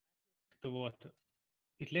 It at your feet, the water.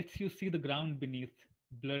 It lets you see the ground beneath,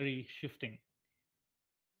 blurry, shifting.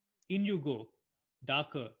 In you go,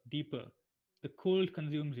 darker, deeper. The cold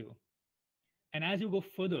consumes you. And as you go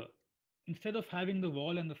further, instead of having the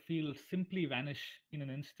wall and the field simply vanish in an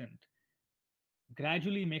instant,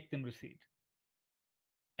 gradually make them recede.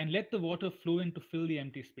 And let the water flow in to fill the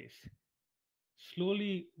empty space.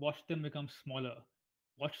 Slowly watch them become smaller,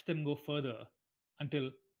 watch them go further, until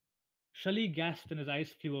Shali gasped and his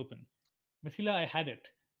eyes flew open. Mithila, I had it.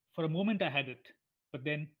 For a moment I had it. But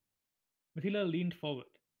then Mithila leaned forward.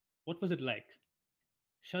 What was it like?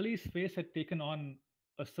 Shali's face had taken on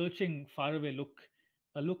a searching, faraway look,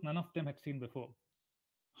 a look none of them had seen before.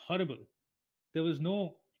 Horrible. There was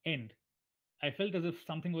no end. I felt as if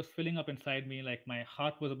something was filling up inside me, like my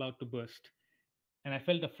heart was about to burst. And I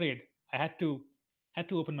felt afraid. I had to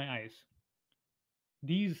open my eyes.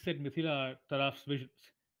 These, said Mithila, are Taraf's visions.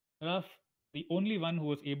 Taraf, the only one who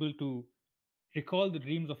was able to recall the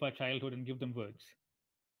dreams of our childhood and give them words.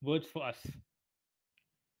 Words for us.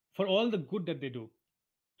 For all the good that they do.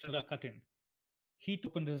 Chandra cut in. He too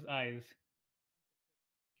opened his eyes.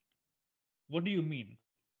 What do you mean?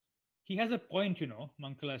 He has a point,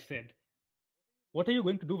 Mankala said. What are you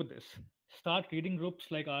going to do with this? Start reading groups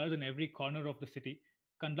like ours in every corner of the city,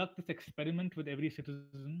 conduct this experiment with every citizen,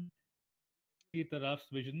 and everyone see Taraf's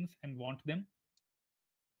visions and want them?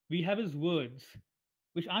 We have his words,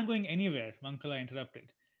 which aren't going anywhere, Mankala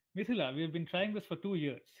interrupted. Mithila, we have been trying this for 2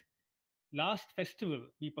 years. Last festival,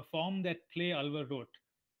 we performed that play Alvar wrote,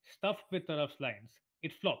 stuffed with Taraf's lines.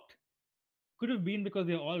 It flopped. Could have been because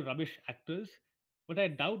they're all rubbish actors, but I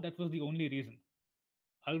doubt that was the only reason.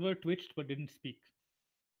 Alvar twitched but didn't speak.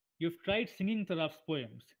 You've tried singing Taraf's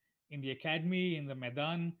poems in the academy, in the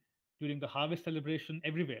Maidan, during the harvest celebration,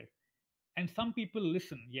 everywhere. And some people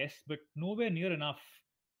listen, yes, but nowhere near enough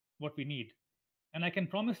what we need. And I can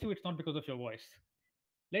promise you it's not because of your voice.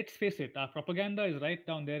 Let's face it, our propaganda is right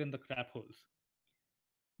down there in the crap holes.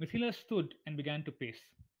 Mithila stood and began to pace.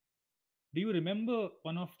 Do you remember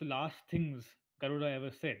one of the last things Garuda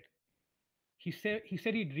ever said? He said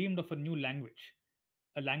he dreamed of a new language,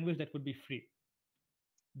 a language that would be free.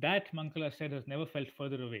 That, Mankala said, has never felt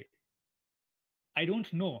further away. I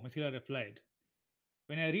don't know, Mithila replied.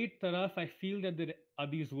 When I read Taraf, I feel that there are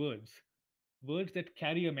these words, words that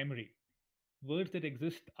carry a memory, words that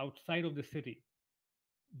exist outside of the city,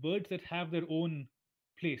 words that have their own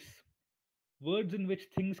place, words in which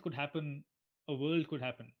things could happen, a world could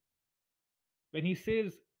happen. When he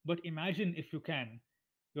says, but imagine if you can,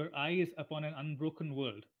 your eyes upon an unbroken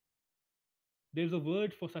world, there's a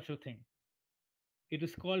word for such a thing. It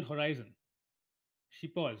is called horizon. She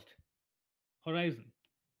paused. Horizon.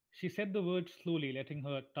 She said the word slowly, letting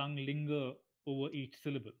her tongue linger over each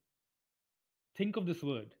syllable. Think of this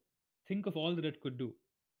word. Think of all that it could do.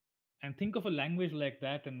 And think of a language like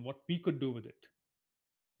that and what we could do with it.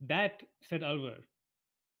 That, said Alvar,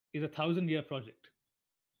 is a 1,000-year project.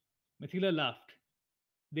 Mathila laughed.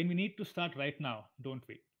 Then we need to start right now, don't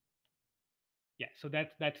we? Yeah, so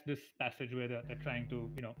that's this passage where they're trying to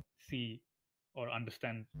see or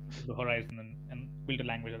understand the horizon and build a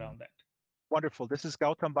language around that. Wonderful. This is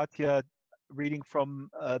Gautam Bhatia reading from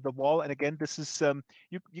the wall. And again, this is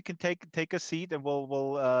you can take a seat, and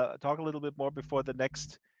we'll talk a little bit more before the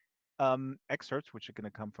next excerpts, which are going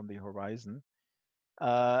to come from the horizon.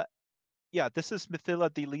 Uh, yeah, this is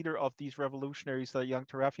Mithila, the leader of these revolutionaries, the young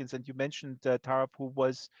Tarafians, and you mentioned Taraf, who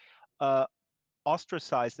was uh,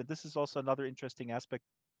 ostracized, and this is also another interesting aspect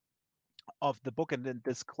of the book and in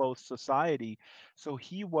this closed society. So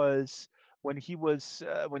he was when he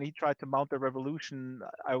tried to mount the revolution.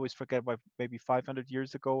 I always forget, what, maybe 500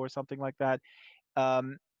 years ago or something like that.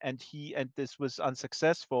 And this was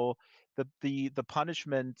unsuccessful. The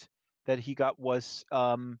punishment that he got was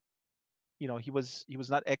he was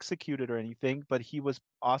not executed or anything, but he was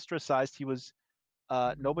ostracized. He was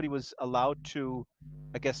nobody was allowed to,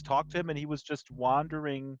 I guess, talk to him, and he was just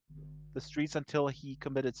wandering the streets until he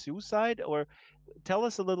committed suicide. Or tell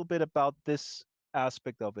us a little bit about this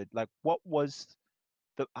aspect of it. Like, what was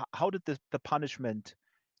how did the punishment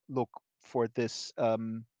look for this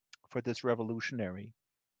revolutionary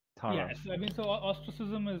Yeah, Taraf? so I mean, so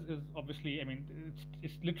ostracism is obviously, I mean,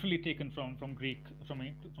 it's literally taken from Greek,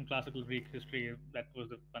 from classical Greek history. That was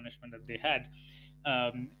the punishment that they had.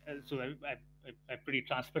 So I pretty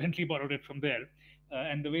transparently borrowed it from there.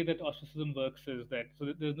 And the way that ostracism works is that,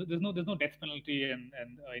 so there's no death penalty and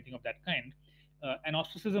anything of that kind. And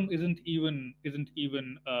ostracism isn't even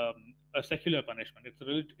a secular punishment.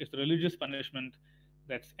 It's a religious punishment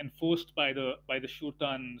that's enforced by the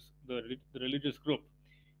shurtans, the religious group,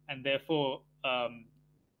 and therefore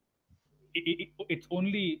it's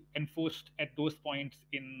only enforced at those points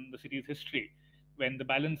in the city's history when the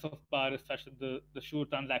balance of power is such that the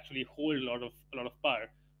shurtans actually hold a lot of power,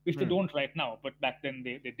 which they Hmm. don't right now, but back then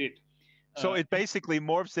they did. So it And basically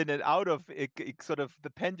morphs in and out of it, sort of the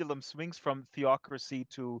pendulum swings from theocracy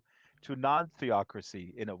to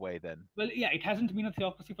non-theocracy in a way. Then. well, yeah, it hasn't been a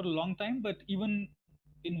theocracy for a long time, but even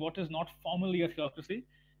in what is not formally a theocracy,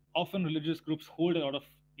 often religious groups hold a lot of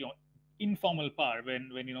you know informal power when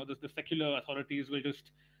the secular authorities will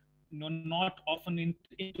just not often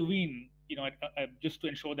intervene just to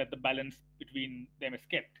ensure that the balance between them is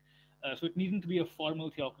kept. So it needn't be a formal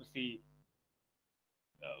theocracy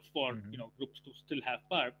for Hmm. groups to still have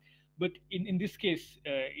power. But in this case,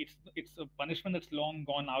 it's a punishment that's long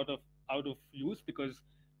gone out of use because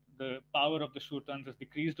the power of the shurtans has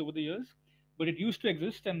decreased over the years. But it used to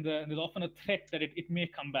exist, and there's often a threat that it may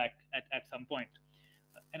come back at some point.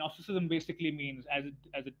 And ostracism basically means, as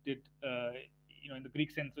it did in the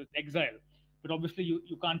Greek sense, it's exile. But obviously,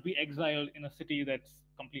 you can't be exiled in a city that's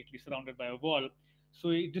completely surrounded by a wall. So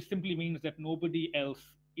it just simply means that nobody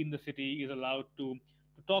else in the city is allowed to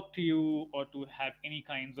talk to you or to have any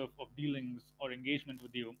kinds of dealings or engagement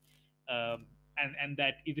with you. And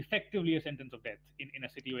that is effectively a sentence of death in a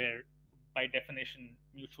city where, by definition,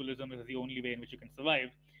 mutualism is the only way in which you can survive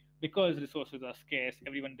because resources are scarce,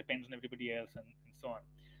 everyone depends on everybody else, and so on.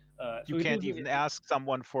 You So it can't was even ask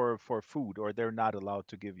someone for food, or they're not allowed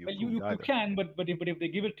to give you well, food you either. can, but if they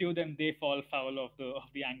give it to you, then they fall foul of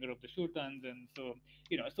the anger of the sultans, and so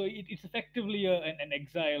it's effectively an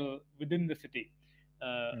exile within the city,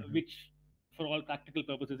 Hmm. which, for all practical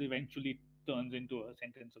purposes, eventually turns into a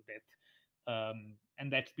sentence of death.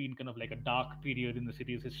 And that's been kind of like a dark period in the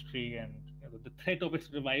city's history, and the threat of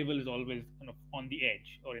its revival is always kind of on the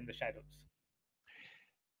edge or in the shadows.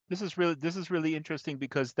 This is really interesting,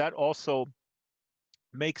 because that also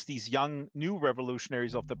makes these young new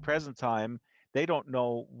revolutionaries of the present time. They don't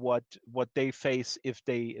know what they face if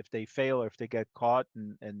they fail, or if they get caught,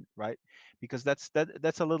 and right, because that's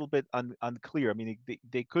a little bit unclear. I mean,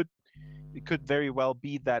 they could, it could very well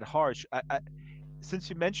be that harsh. Since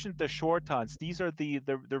you mentioned the Shortans, these are the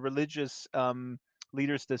religious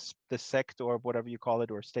leaders, this sect, or whatever you call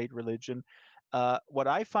it, or state religion. What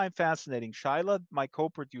I find fascinating, Shyla, my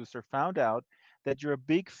co-producer, found out that you're a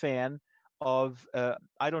big fan of.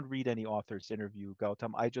 I don't read any author's interview,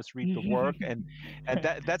 Gautam. I just read the work, and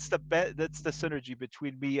that's the synergy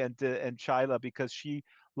between me and Shyla, because she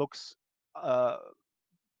looks uh,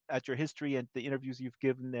 at your history and the interviews you've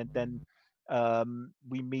given, and then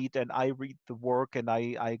we meet, and I read the work, and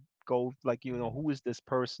I go like, who is this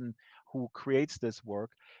person who creates this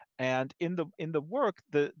work? And in the work,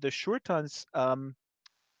 the Shurtans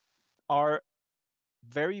are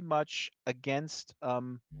very much against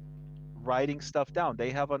writing stuff down.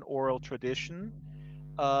 They have an oral tradition.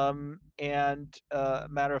 And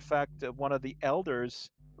matter of fact, one of the elders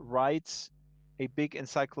writes a big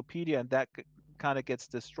encyclopedia, and that kind of gets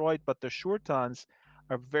destroyed. But the Shurtans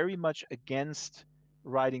are very much against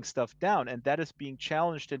writing stuff down, and that is being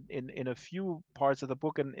challenged in a few parts of the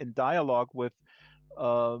book and in dialogue with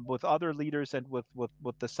other leaders and with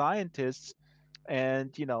the scientists.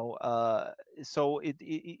 And so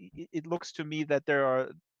it looks to me that there are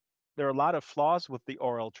a lot of flaws with the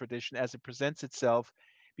oral tradition as it presents itself,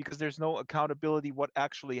 because there's no accountability what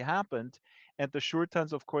actually happened. And the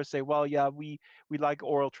Shurtans, of course, say, well, yeah, we like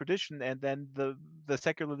oral tradition. And then the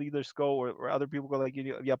secular leaders go, or other people go like,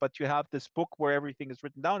 yeah, but you have this book where everything is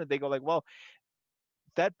written down. And they go like, well,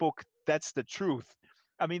 that book, that's the truth.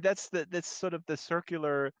 I mean, that's sort of the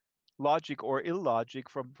circular logic or illogic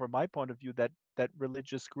from my point of view that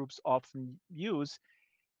religious groups often use.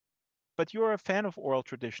 But you're a fan of oral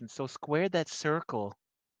tradition, so square that circle.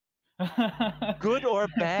 Good or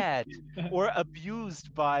bad, or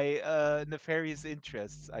abused by nefarious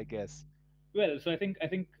interests, I guess. Well, so I think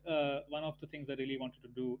one of the things I really wanted to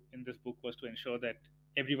do in this book was to ensure that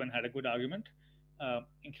everyone had a good argument,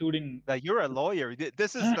 including. Now you're a lawyer.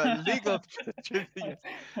 This is the legal trivia.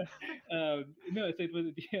 No, so it was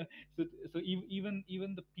yeah, so even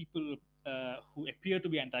the people who appear to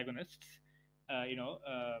be antagonists,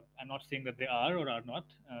 I'm not saying that they are or are not,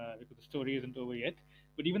 because the story isn't over yet.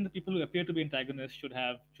 But even the people who appear to be antagonists should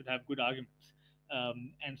have good arguments.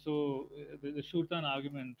 And so the Shurtan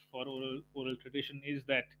argument for oral tradition is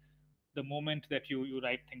that the moment that you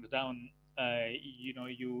write things down,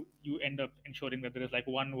 you end up ensuring that there is like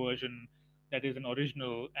one version that is an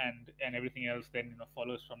original, and everything else then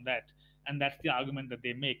follows from that. And that's the argument that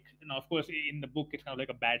they make. Of course, in the book it's kind of like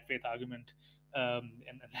a bad faith argument,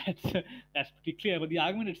 and that's pretty clear. But the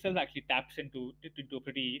argument itself actually taps into a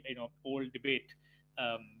pretty old debate,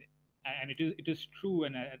 um, and it is true,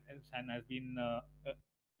 and has been.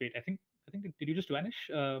 Wait, I think did you just vanish?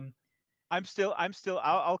 I'm still.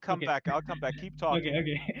 I'll come Okay. back. I'll come back. Keep Okay, talking.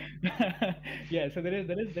 okay. Yeah, so there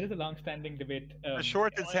is a long-standing debate. The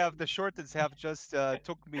Shortens have just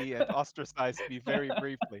took me and ostracized me very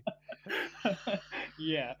briefly.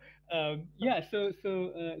 Yeah, yeah. So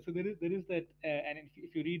there is that, and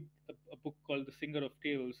if you read a book called The Singer of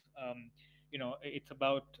Tales, it's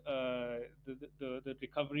about the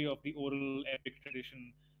recovery of the oral epic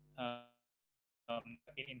tradition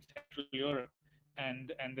in Central Europe,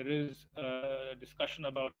 and there is a discussion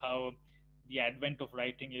about how the advent of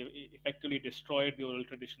writing effectively destroyed the oral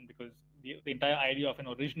tradition, because the entire idea of an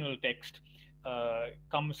original text uh,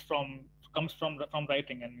 comes from comes from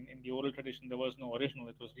writing, and in the oral tradition there was no original;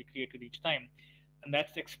 it was recreated each time, and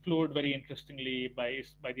that's explored very interestingly by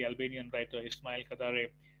the Albanian writer Ismail Kadare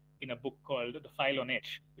in a book called The File on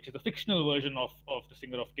Etch, which is a fictional version of The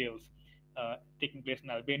Singer of Tales, taking place in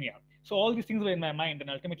Albania. So all these things were in my mind, and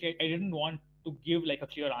ultimately I didn't want to give like a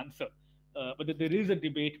clear answer, but that there is a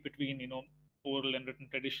debate between oral and written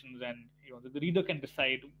traditions, and the reader can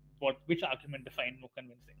decide which argument they find more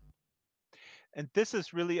convincing. And this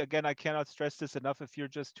is really, again, I cannot stress this enough. If you're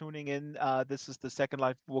just tuning in, this is the Second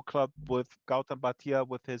Life Book Club with Gautam Bhatia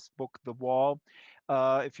with his book The Wall.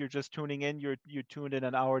 If you're just tuning in, you tuned in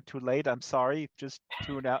an hour too late. I'm sorry. Just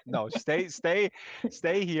tune out. No, stay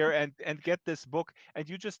here and get this book. And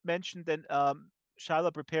you just mentioned, and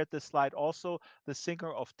Shyla prepared this slide also. The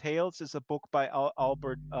Singer of Tales is a book by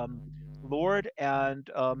Albert Lord, and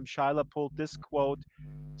Shyla pulled this quote.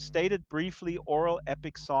 Stated briefly, oral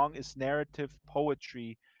epic song is narrative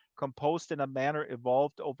poetry composed in a manner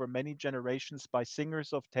evolved over many generations by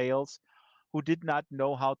singers of tales who did not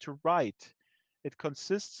know how to write. It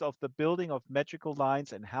consists of the building of metrical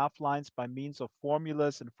lines and half lines by means of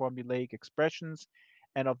formulas and formulaic expressions,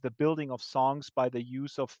 and of the building of songs by the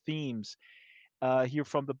use of themes. Here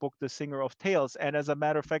from the book, The Singer of Tales. And as a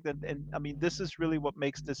matter of fact, and I mean, this is really what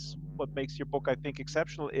makes your book, I think,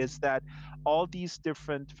 exceptional, is that all these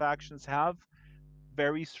different factions have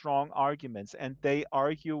very strong arguments, and they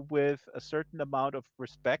argue with a certain amount of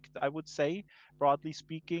respect, I would say, broadly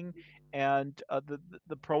speaking. And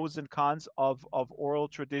the pros and cons of oral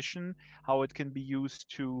tradition, how it can be used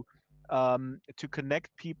to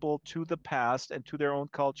connect people to the past and to their own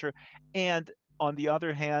culture, and on the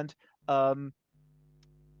other hand, um,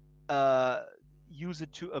 uh, use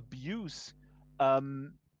it to abuse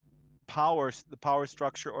um, the power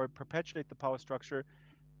structure, or perpetuate the power structure,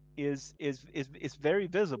 is very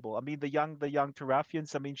visible. I mean, the young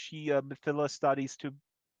Tarafians. I mean, she Mithila studies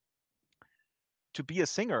to be a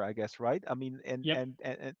singer, I guess, right? I mean, and Yep. and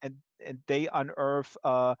and and, and they unearth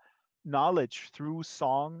knowledge through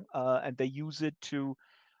song, and they use it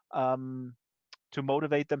um, to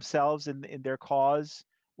motivate themselves in their cause,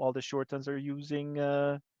 while the short tons are using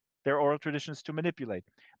their oral traditions to manipulate.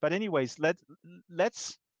 But anyways,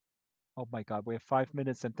 let's. Oh my God, we have 5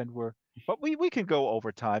 minutes, and then we're. But we can go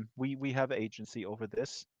over time. We have agency over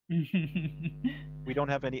this. We don't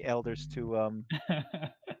have any elders to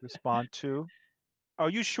respond to. Are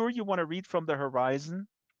you sure you want to read from the horizon?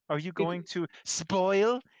 Are you it, going to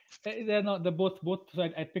spoil? they're not. They're both. So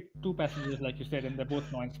I picked two passages, like you said, and they're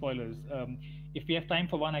both non-spoilers. If we have time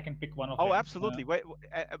for one, I can pick one of Oh, them. absolutely. Wait,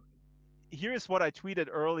 here's what I tweeted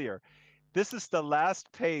earlier. This is the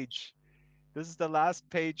last page. This is the last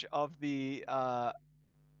page of the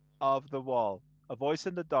wall. A voice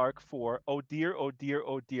in the dark for, oh dear, oh dear,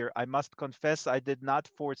 oh dear. I must confess I did not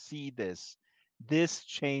foresee this. This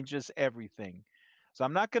changes everything. So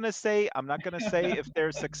I'm not gonna say if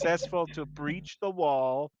they're successful to breach the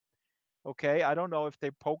wall. Okay. I don't know if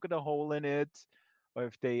they poke a hole in it, or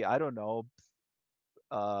if they, I don't know,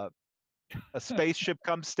 uh, a spaceship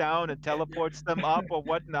comes down and teleports them up or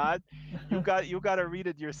whatnot. You got to read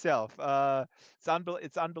it yourself.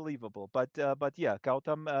 It's unbelievable. But yeah,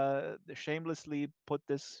 Gautam shamelessly put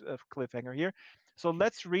this cliffhanger here. So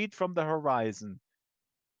let's read from the horizon.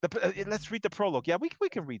 Let's read the prologue. Yeah, we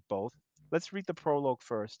can read both. Let's read the prologue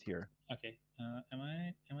first here. Okay. Am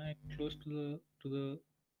I close to the?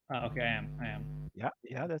 Ah, okay, I am. I am. Yeah,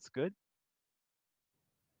 yeah, that's good.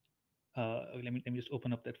 Let me just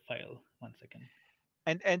open up that file. 1 second.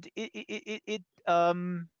 And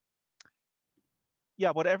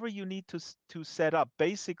yeah, whatever you need to set up.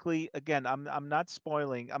 Basically, again, I'm not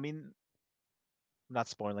spoiling. I mean, I'm not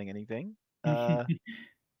spoiling anything.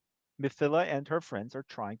 Mithila and her friends are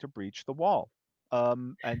trying to breach the wall,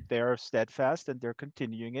 and they're steadfast and they're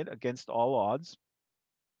continuing it against all odds.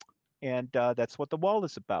 And that's what the wall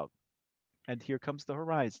is about. And here comes the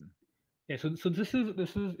horizon. Yeah, so this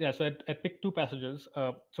is yeah. So I picked two passages.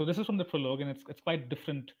 So this is from the prologue, and it's quite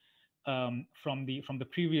different from the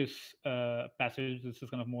previous passage. This is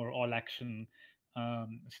kind of more all action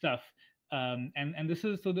stuff. And this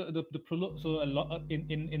is so the prologue. So a lot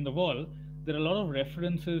in the wall, there are a lot of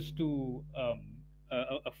references to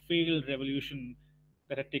a failed revolution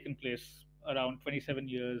that had taken place around 27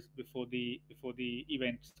 years before the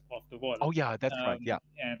events of the wall. Oh yeah, that's right. Yeah.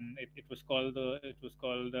 And it was called the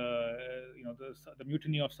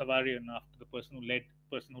mutiny of Savarian after the person who led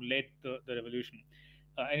the revolution,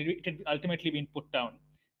 and it had ultimately been put down.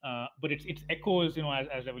 But its echoes,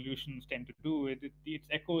 as revolutions tend to do, its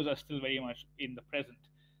echoes are still very much in the present.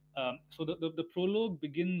 So the prologue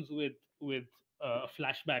begins with a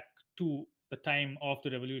flashback to the time of the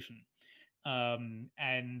revolution,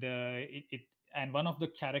 and one of the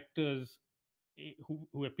characters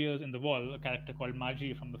who appears in the wall, a character called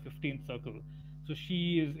Margie from the 15th Circle. So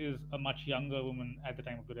she is a much younger woman at the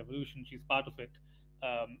time of the revolution. She's part of it,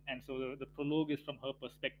 and so the prologue is from her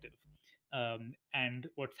perspective. And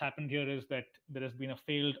what's happened here is that there has been a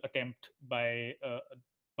failed attempt by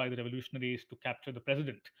the revolutionaries to capture the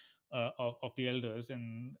president of the elders,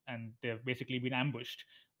 and they've basically been ambushed.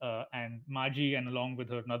 And Margie, and along with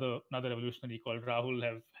her another revolutionary called Rahul,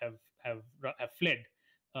 have fled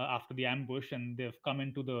after the ambush, and they've come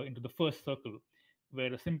into the first circle,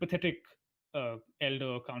 where a sympathetic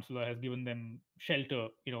elder counselor has given them shelter,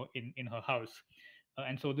 in her house.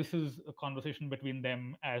 And so this is a conversation between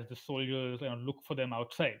them as the soldiers, look for them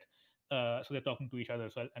outside. So they're talking to each other.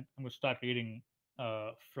 So I'm going to start reading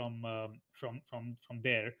from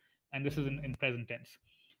there, and this is in present tense.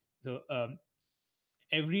 So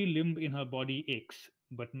every limb in her body aches,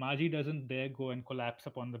 but Margie doesn't dare go and collapse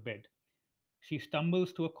upon the bed. She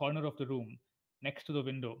stumbles to a corner of the room, next to the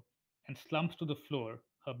window, and slumps to the floor,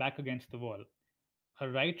 her back against the wall.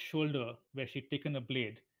 Her right shoulder, where she'd taken a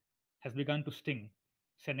blade, has begun to sting,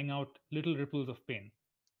 sending out little ripples of pain.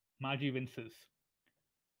 Margie winces.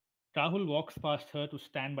 Rahul walks past her to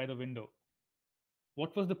stand by the window.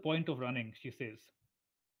 What was the point of running? She says.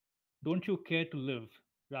 Don't you care to live?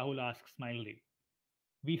 Rahul asks mildly.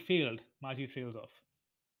 We failed, Margie trails off.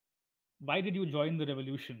 Why did you join the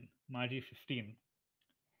revolution? Margie 15.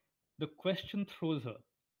 The question throws her.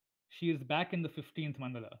 She is back in the 15th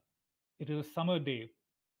mandala. It is a summer day.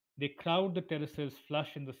 They crowd the terraces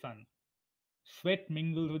flush in the sun. Sweat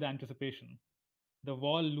mingles with anticipation. The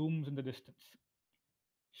wall looms in the distance.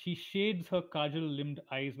 She shades her kajal limbed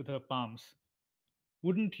eyes with her palms.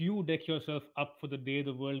 Wouldn't you deck yourself up for the day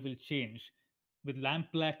the world will change with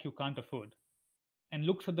lampblack you can't afford? And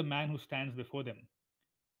looks at the man who stands before them.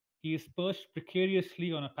 He is perched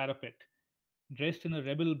precariously on a parapet, dressed in a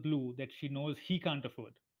rebel blue that she knows he can't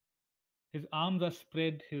afford. His arms are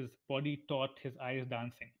spread, his body taut, his eyes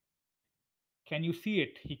dancing. Can you see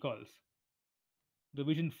it? He calls. The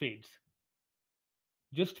vision fades.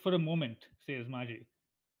 Just for a moment, says Margie.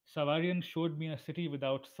 Savarian showed me a city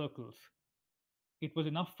without circles. It was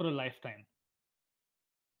enough for a lifetime.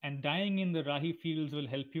 And dying in the Rahi fields will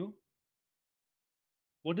help you?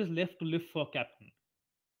 What is left to live for, Captain?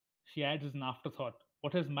 She adds as an afterthought,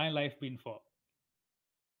 what has my life been for?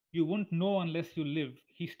 You won't know unless you live.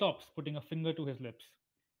 He stops, putting a finger to his lips.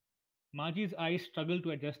 Margie's eyes struggle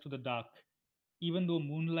to adjust to the dark, even though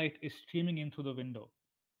moonlight is streaming in through the window.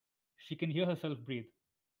 She can hear herself breathe.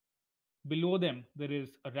 Below them, there is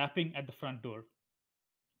a rapping at the front door.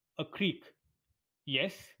 A creak.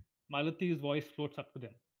 Yes? Malati's voice floats up to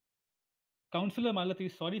them. Counselor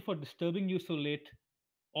Malati, sorry for disturbing you so late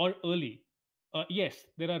or early. Yes,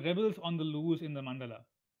 there are rebels on the loose in the mandala.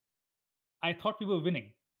 I thought we were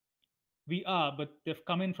winning. We are, but they've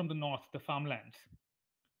come in from the north, the farmlands.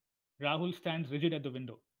 Rahul stands rigid at the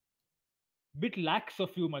window. Bit lax of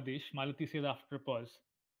you, Madish, Malati says after a pause.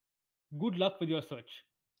 Good luck with your search.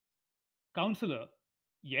 Counselor,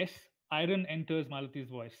 yes, Iron enters Malati's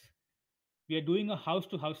voice. We are doing a house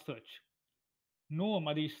to house search. No,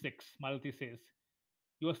 Madish 6, Malati says.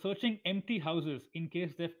 You are searching empty houses in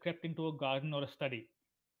case they've crept into a garden or a study.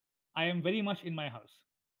 I am very much in my house.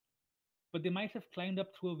 But they might have climbed up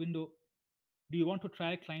through a window. Do you want to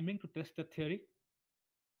try climbing to test the theory?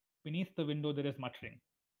 Beneath the window there is muttering.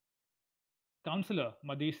 Counselor,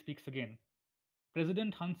 Madish speaks again.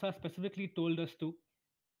 President Hansa specifically told us to.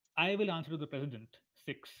 I will answer to the president.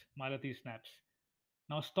 6, Malati snaps.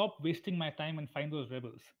 Now stop wasting my time and find those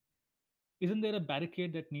rebels. Isn't there a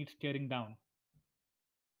barricade that needs tearing down?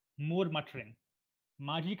 More muttering.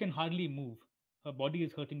 Margie can hardly move. Her body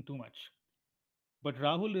is hurting too much. But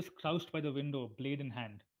Rahul is crouched by the window, blade in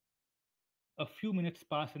hand. A few minutes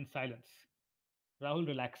pass in silence. Rahul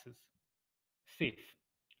relaxes. Safe.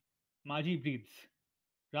 Margie breathes.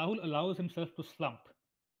 Rahul allows himself to slump,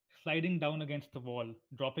 sliding down against the wall,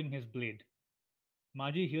 dropping his blade.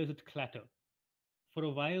 Margie hears it clatter. For a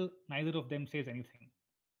while, neither of them says anything.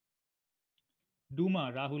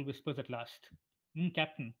 Duma, Rahul whispers at last.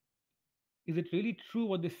 Captain, is it really true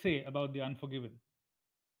what they say about the unforgiven?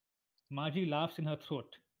 Margie laughs in her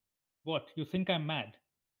throat. What, you think I'm mad?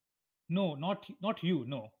 No, not you,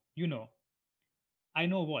 no. You know. I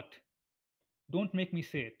know what. Don't make me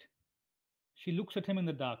say it. She looks at him in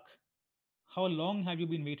the dark. How long have you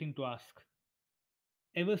been waiting to ask?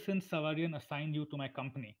 Ever since Savarian assigned you to my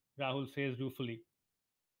company, Rahul says ruefully.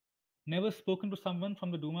 Never spoken to someone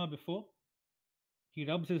from the Duma before? He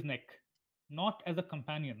rubs his neck. Not as a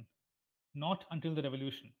companion. Not until the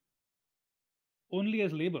revolution. Only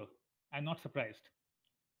as labor. I'm not surprised.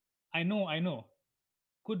 I know.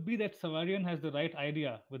 Could be that Savarian has the right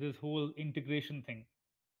idea with his whole integration thing.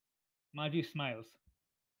 Margie smiles.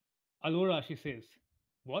 Alora, she says.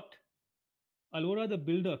 What? Alora the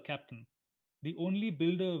builder, Captain. The only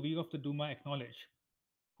builder we of the Duma acknowledge,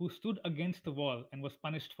 who stood against the wall and was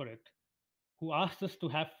punished for it, who asked us to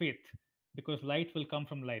have faith because light will come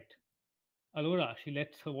from light. Alora, she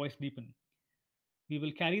lets her voice deepen. We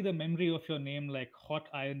will carry the memory of your name like hot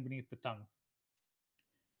iron beneath the tongue.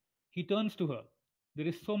 He turns to her. There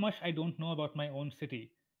is so much I don't know about my own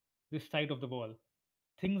city, this side of the wall.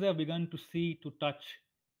 Things I've begun to see, to touch,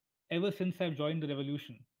 ever since I've joined the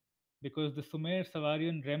revolution, because the Sumer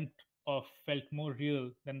Savarian dreamt of felt more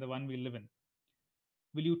real than the one we live in.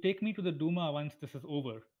 Will you take me to the Duma once this is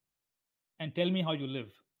over and tell me how you live?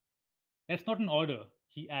 That's not an order,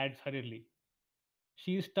 he adds hurriedly.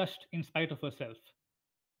 She is touched in spite of herself.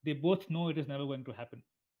 They both know it is never going to happen.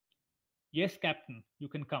 Yes, Captain, you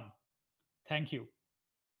can come. Thank you.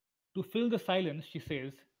 To fill the silence, she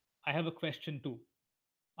says, I have a question too.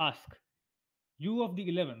 Ask. You of the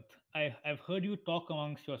 11th, I've heard you talk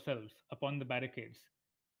amongst yourselves upon the barricades.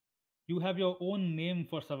 You have your own name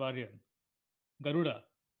for Savarian, Garuda.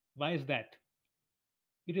 Why is that?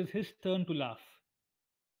 It is his turn to laugh.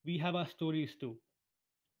 We have our stories too.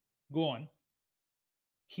 Go on.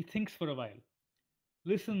 He thinks for a while.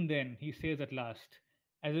 Listen then, he says at last,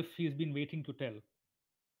 as if he's been waiting to tell.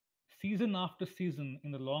 Season after season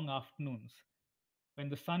in the long afternoons, when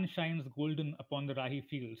the sun shines golden upon the Rahi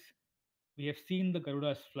fields, we have seen the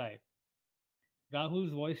Garudas fly.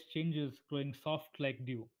 Rahul's voice changes, growing soft like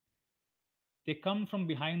dew. They come from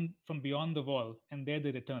beyond the wall, and there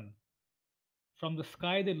they return. From the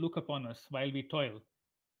sky they look upon us while we toil,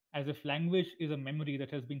 as if language is a memory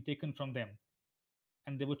that has been taken from them,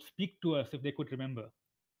 and they would speak to us if they could remember.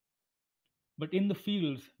 But in the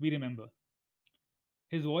fields we remember.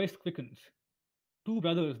 His voice quickens. Two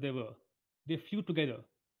brothers they were. They flew together.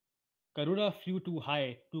 Garuda flew too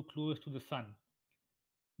high, too close to the sun.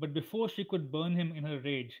 But before she could burn him in her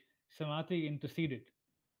rage, Samati interceded.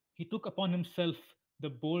 He took upon himself the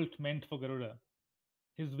bolt meant for Garuda.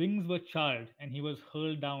 His wings were charred, and he was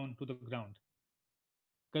hurled down to the ground.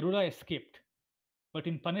 Garuda escaped, but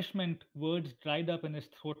in punishment, words dried up in his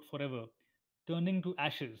throat forever, turning to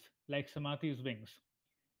ashes like Samati's wings.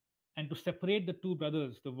 And to separate the two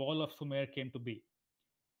brothers, the wall of Sumer came to be.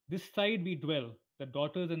 This side we dwell, the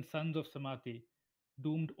daughters and sons of Samati,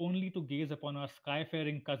 doomed only to gaze upon our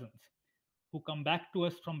sky-faring cousins, who come back to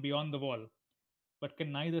us from beyond the wall, but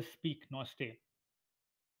can neither speak nor stay.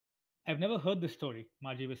 I've never heard this story,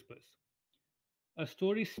 Margie whispers. A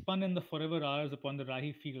story spun in the forever hours upon the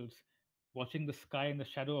Rahi fields, watching the sky in the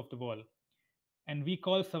shadow of the wall. And we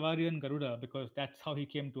call Savarian Garuda because that's how he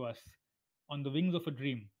came to us, on the wings of a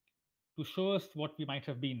dream, to show us what we might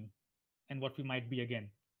have been and what we might be again.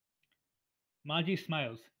 Margie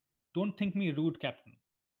smiles. Don't think me rude, Captain,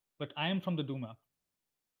 but I am from the Duma.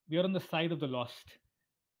 We are on the side of the lost,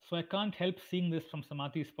 so I can't help seeing this from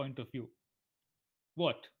Samati's point of view.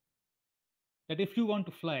 What? That if you want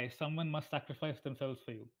to fly, someone must sacrifice themselves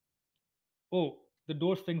for you. Oh, the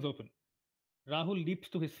door swings open. Rahul leaps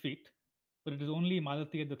to his feet, but it is only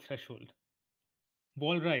Malati at the threshold.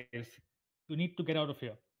 Ball rise. You need to get out of here.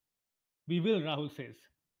 We will, Rahul says.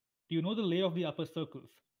 Do you know the lay of the upper circles?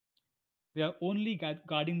 They are only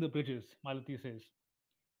guarding the bridges, Malati says.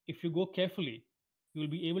 If you go carefully, you will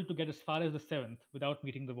be able to get as far as the seventh without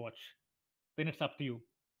meeting the watch. Then it's up to you.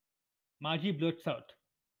 Margie blurts out,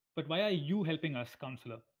 but why are you helping us,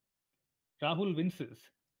 counselor? Rahul winces,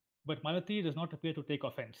 but Malati does not appear to take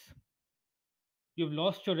offense. You've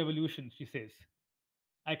lost your revolution, she says.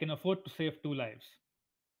 I can afford to save two lives.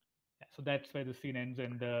 Yeah, so that's where the scene ends.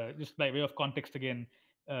 And just by way of context again,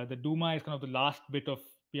 the Duma is kind of the last bit of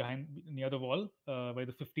behind near the wall where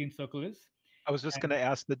the 15th circle is. I was just going And to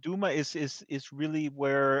ask, the Duma is really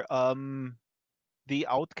where the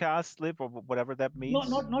outcasts live, or whatever that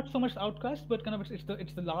means. not so much outcast, but kind of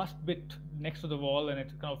it's the last bit next to the wall, and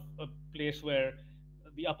it's kind of a place where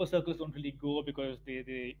the upper circles don't really go because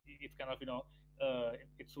they it's kind of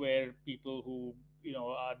it's where people who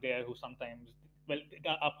are there who sometimes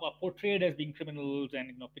are portrayed as being criminals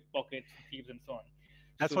and pickpockets and thieves and so on.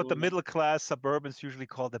 That's what the So middle class suburbans usually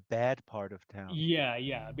call the bad part of town.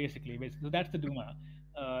 yeah, basically. So that's the Duma,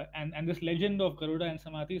 and this legend of Garuda and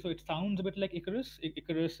Samati. So it sounds a bit like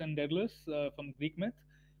Icarus and Daedalus from Greek myth,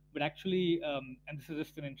 but actually, and this is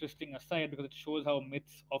just an interesting aside because it shows how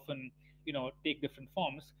myths often, take different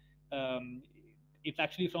forms. Um, it's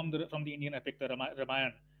actually from the Indian epic, the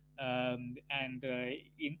Ramayana, and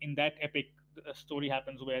in that epic, a story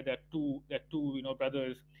happens where there are two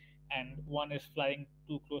brothers, and one is flying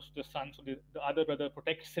too close to the sun, so the other brother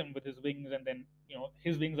protects him with his wings, and then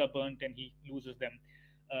his wings are burnt and he loses them.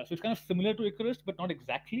 So it's kind of similar to Icarus, but not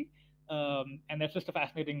exactly. And that's just a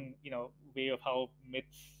fascinating way of how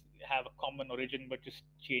myths have a common origin but just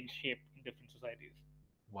change shape in different societies.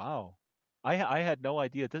 Wow. I had no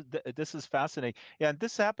idea. This is fascinating. Yeah, and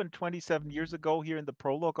this happened 27 years ago here in the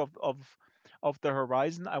prologue of the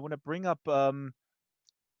Horizon. I want to bring up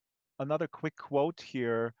another quick quote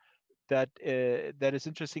here that is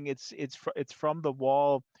interesting. It's from the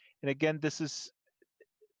wall, and again, this is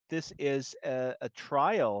a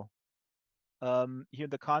trial here in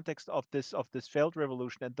the context of this failed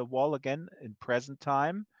revolution, and the wall again in present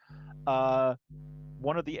time. Uh,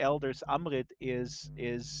 One of the elders, Amrit, is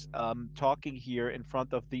talking here in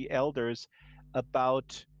front of the elders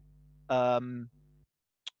about um,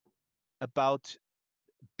 about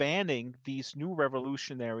banning these new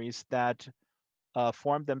revolutionaries that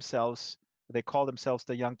form themselves. They call themselves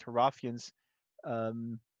the Young Tarafians,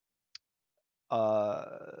 um,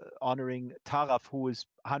 honoring Taraf, who is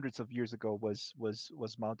hundreds of years ago was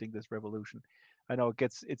mounting this revolution. I know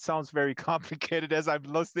it sounds very complicated as I'm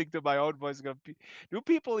listening to my own voice. Do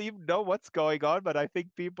people even know what's going on? But I think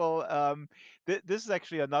people. This is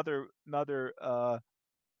actually another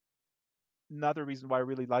reason why I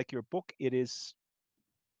really like your book. It is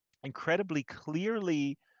incredibly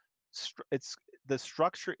clearly. It's the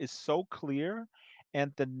structure is so clear,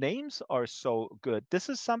 and the names are so good. This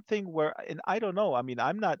is something where, and I don't know. I mean,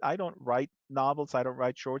 I don't write novels. I don't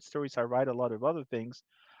write short stories. I write a lot of other things.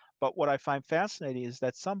 But what I find fascinating is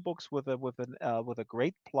that some books with a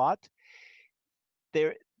great plot,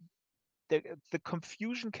 there the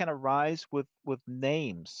confusion can arise with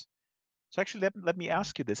names. So actually, let me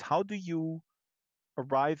ask you this: how do you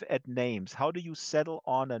arrive at names? How do you settle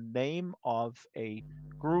on a name of a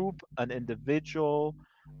group, an individual?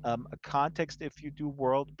 a context if you do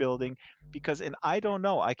world building, because, and I don't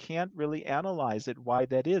know, I can't really analyze it why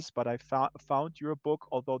that is, but I found your book,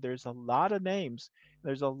 although there's a lot of names,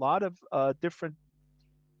 there's a lot of different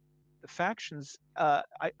factions,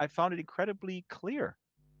 I found it incredibly clear.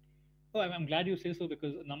 Oh, I'm glad you say so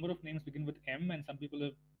because a number of names begin with M, and some people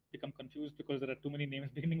have become confused because there are too many names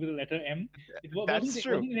beginning with the letter M. That's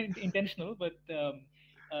true. Wasn't intentional, but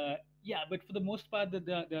yeah. But for the most part,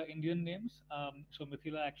 the Indian names. So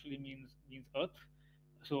Mithila actually means earth.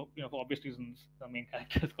 So for obvious reasons, the main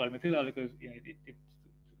character is called Mithila because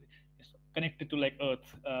it's connected to like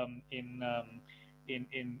earth in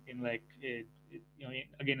like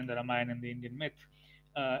again in the Ramayana and the Indian myth.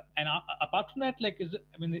 And apart from that, like,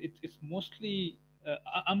 I mean, it's mostly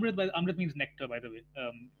Amrit means nectar, by the way,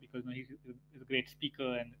 because he's a great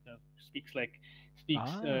speaker and speaks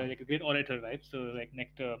Ah, like a great orator, right? So like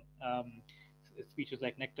nectar, speeches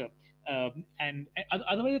like nectar, and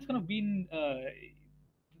otherwise it's kind of been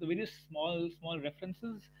the various small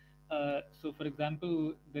references. So, for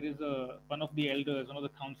example, there is a one of the elders, one of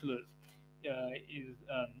the counselors, is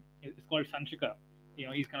called Sanchika.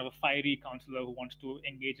 He's kind of a fiery counselor who wants to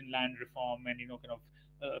engage in land reform and kind of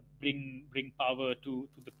bring power to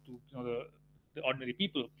the ordinary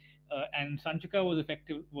people. And Sanchika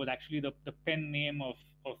was actually the pen name of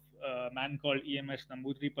a man called E.M.S.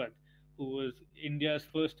 Namboodiripad, who was India's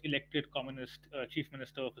first elected communist chief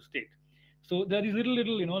minister of a state. So there are these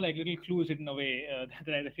little like little clues hidden away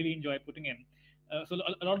that I really enjoy putting in. So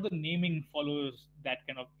a lot of the naming follows that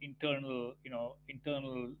kind of internal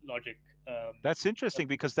logic. Um, that's uh, interesting,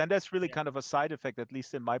 because then that's really yeah. kind of a side effect, at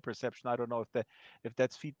least in my perception. I don't know if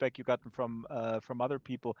that's feedback you gotten from other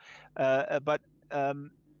people, but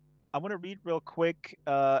um, I want to read real quick,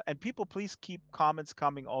 and people, please keep comments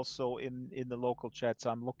coming also in the local chat.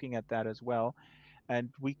 So I'm looking at that as well, and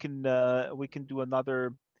we can do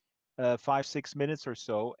another 5 6 minutes or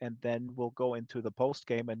so, and then we'll go into the post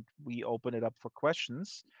game and we open it up for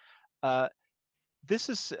questions. Uh, this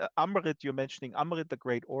is Amrit. You're mentioning Amrit, the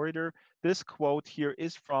great orator. This quote here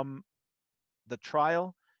is from the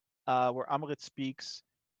trial, where Amrit speaks.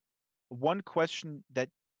 One question that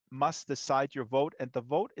must decide your vote, and the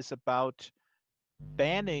vote is about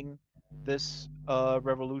banning this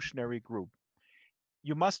revolutionary group.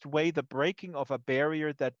 You must weigh the breaking of a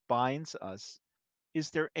barrier that binds us.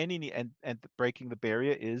 Is there any need? And breaking the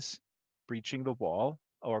barrier is breaching the wall,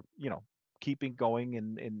 or keeping going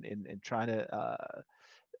in trying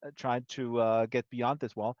to get beyond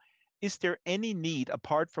this wall. Is there any need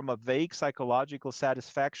apart from a vague psychological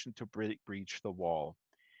satisfaction to breach the wall?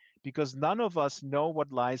 Because none of us know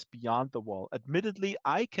what lies beyond the wall. Admittedly,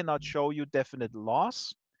 I cannot show you definite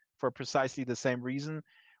loss for precisely the same reason.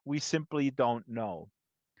 We simply don't know.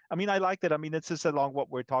 I mean, I like that. I mean, it's just along what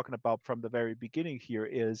we're talking about from the very beginning here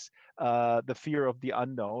is the fear of the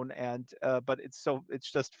unknown. And but it's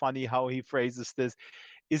just funny how he phrases this.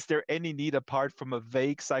 Is there any need apart from a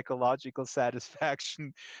vague psychological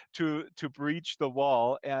satisfaction to breach the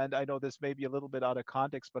wall? And I know this may be a little bit out of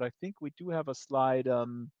context, but I think we do have a slide.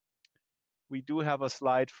 We do have a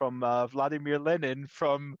slide from Vladimir Lenin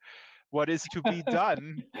from What Is to Be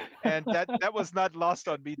Done, and that was not lost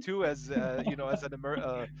on me too, as as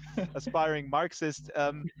an aspiring Marxist,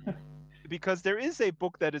 because there is a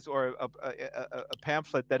book that is, or a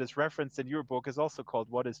pamphlet that is referenced in your book, is also called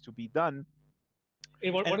What Is to Be Done.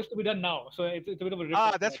 And What is to be done now? So it's a bit of a rip ah,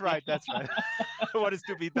 off that. that's right, that's right. What is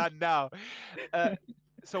to be done now? Uh,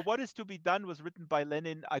 so what is to be done was written by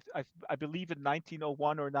Lenin, I believe, in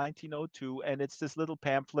 1901 or 1902, and it's this little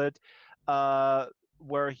pamphlet uh,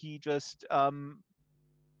 where he just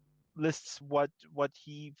lists what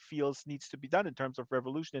he feels needs to be done in terms of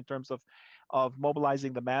revolution, in terms of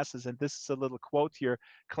mobilizing the masses. And this is a little quote here: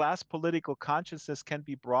 class political consciousness can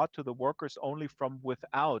be brought to the workers only from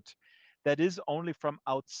without, that is, only from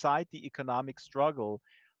outside the economic struggle.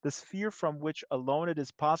 The sphere from which alone it is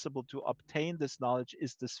possible to obtain this knowledge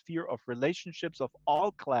is the sphere of relationships of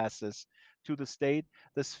all classes to the state,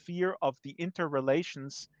 the sphere of the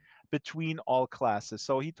interrelations between all classes.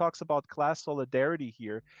 So he talks about class solidarity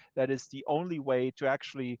here. That is the only way to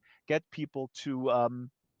actually get people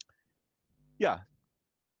yeah,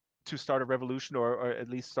 to start a revolution, or at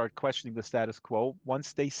least start questioning the status quo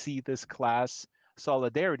once they see this class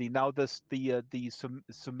solidarity. Now, the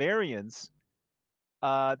Sumerians,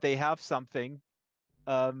 they have something.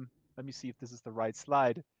 Let me see if this is the right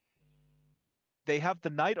slide. They have the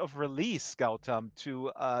night of release, Gautam,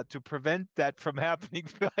 to prevent that from happening.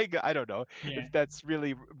 I don't know Yeah. if that's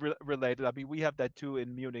really related. I mean, we have that too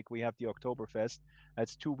in Munich. We have the Oktoberfest.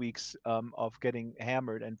 That's 2 weeks of getting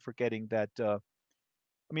hammered and forgetting that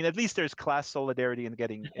I mean, at least there's class solidarity in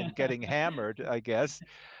getting hammered, I guess.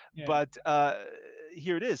 Yeah. But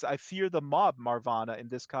here it is. I fear the mob, Marvana, in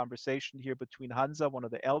this conversation here between Hansa, one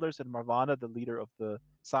of the elders, and Marvana, the leader of the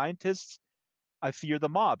scientists. I fear the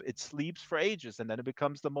mob. It sleeps for ages, and then it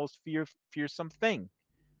becomes the most fearsome thing.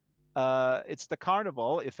 It's the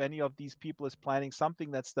carnival. If any of these people is planning something,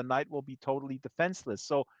 that's the night will be totally defenseless.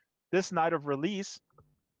 So this night of release,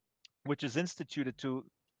 which is instituted to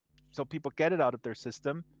so people get it out of their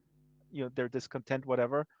system, their discontent,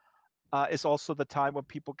 whatever, is also the time when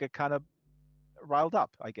people get kind of riled up,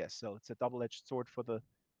 I guess. So it's a double-edged sword for the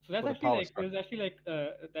So that's for the actually power like structure. there's actually like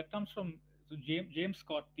that comes from so James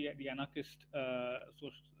Scott, the anarchist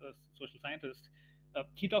social scientist.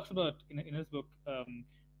 He talks about in his book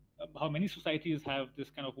how many societies have this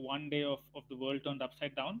kind of one day of the world turned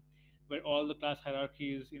upside down, where all the class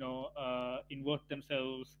hierarchies invert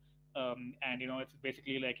themselves, and it's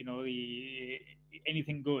basically like the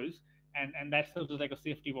anything goes, and that serves as like a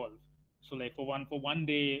safety valve. So like for one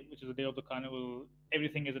day, which is the day of the carnival,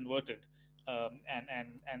 everything is inverted,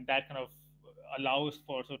 and that kind of allows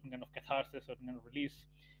for certain kind of catharsis, certain kind of release,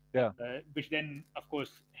 Yeah. which then of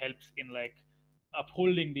course helps in like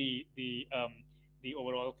upholding the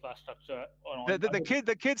overall class structure on all under.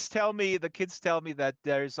 The kids tell me that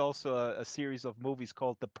there's also a series of movies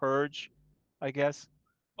called The Purge, I guess.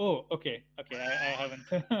 Oh, okay, okay, I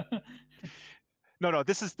haven't. No, no,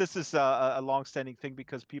 this is a long-standing thing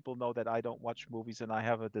because people know that I don't watch movies and I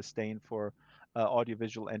have a disdain for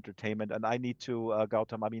audiovisual entertainment, and I need to,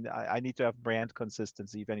 Gautam. I mean, I need to have brand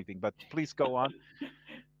consistency, if anything. But please go on.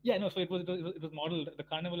 Yeah, no. So it was modeled. The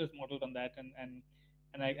carnival is modeled on that,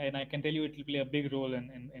 and I can tell you it will play a big role in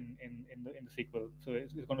the sequel. So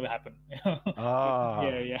it's going to happen. Yeah, Ah,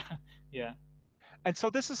 yeah, yeah. and so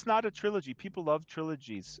this is not a trilogy. People love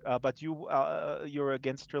trilogies, but you're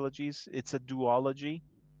against trilogies. It's a duology.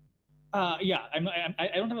 Yeah, I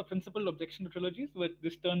don't have a principal objection to trilogies, but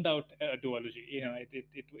this turned out a duology.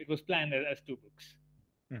 It was planned as two books.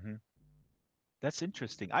 Hmm. That's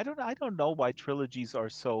interesting. I don't know why trilogies are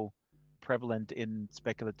so prevalent in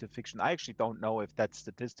speculative fiction. I actually don't know if that's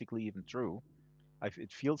statistically even true.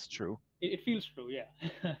 It feels true. It feels true,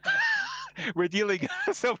 yeah. We're dealing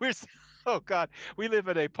so oh god, we live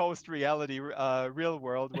in a post-reality real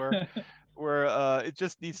world where it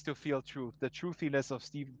just needs to feel true. The truthiness of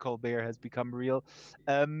Stephen Colbert has become real.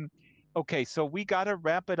 Um, okay, so we gotta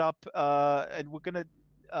wrap it up, and we can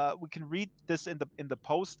read this in the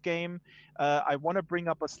post game. I want to bring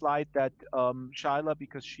up a slide that Shyla,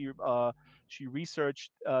 because she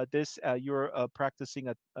researched this. You're practicing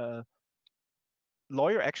a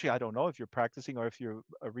lawyer. Actually, I don't know if you're practicing or if you're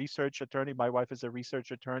a research attorney. My wife is a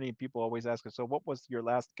research attorney, and people always ask her, so what was your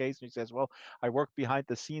last case? And she says, well, I work behind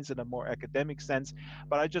the scenes in a more academic sense.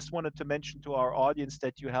 But I just wanted to mention to our audience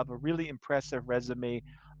that you have a really impressive resume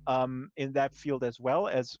in that field,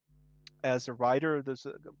 as a writer. There's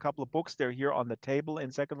a couple of books. They're here on the table in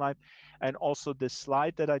Second Life, and also this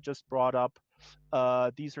slide that I just brought up.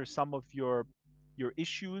 These are some of your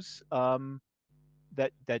issues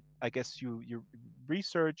that I guess you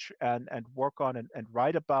research and work on and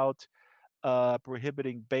write about.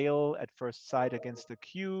 Prohibiting bail at first sight against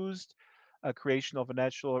accused, creation of a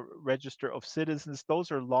national register of citizens.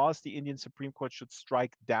 Those are laws the Indian Supreme Court should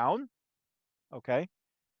strike down. Okay,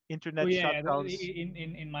 Oh internet yeah, yeah. shutdowns.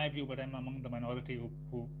 In my view, but I'm among the minority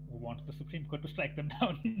who wants the Supreme Court to strike them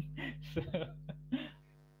down. So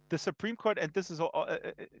The Supreme Court, and this is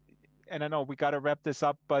and I know we got to wrap this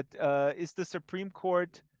up, but is the Supreme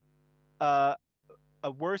Court uh,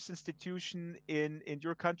 a worse institution in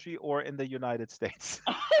your country or in the United States?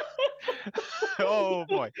 Oh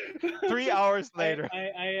boy, 3 hours later.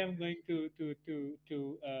 I am going to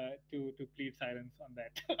plead silence on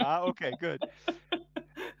that. Ah, okay, good.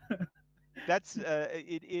 That's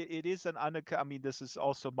it is an I mean, this is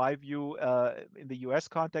also my view in the U.S.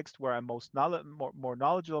 context, where I'm more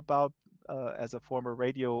knowledgeable about, as a former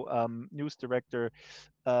radio news director.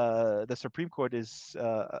 The Supreme Court is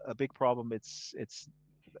a big problem. It's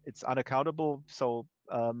unaccountable. So,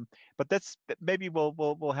 but maybe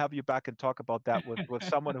we'll have you back and talk about that with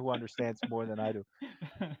someone who understands more than I do.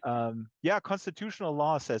 Yeah, constitutional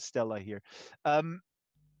law, says Stella here. Um,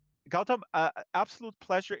 Gautam, absolute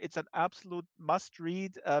pleasure. It's an absolute must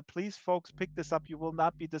read. Please, folks, pick this up. You will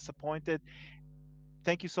not be disappointed.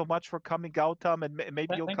 Thank you so much for coming, Gautam, and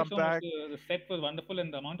maybe you'll Thank you come so much. back. The set was wonderful,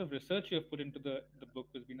 and the amount of research you have put into the book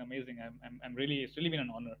has been amazing. I'm really it's really been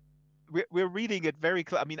an honor. We're reading it very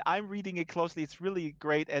I mean, I'm reading it closely. It's really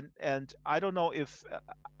great, and I don't know if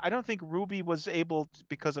I don't think Ruby was able to,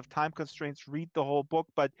 because of time constraints, read the whole book,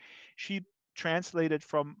 but she translated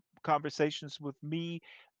from conversations with me,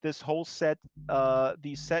 this whole set,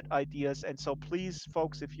 these set ideas. And so please,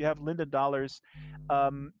 folks, if you have Linden dollars,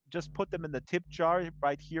 just put them in the tip jar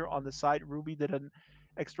right here on the side. Ruby did an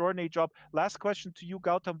extraordinary job. Last question to you,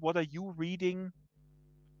 Gautam. What are you reading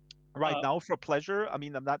right Uh, now for pleasure? I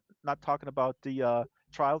mean, I'm not talking about the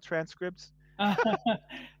trial transcripts.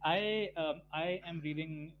 I am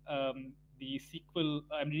reading the sequel.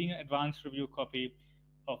 I'm reading an advanced review copy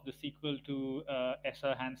of the sequel to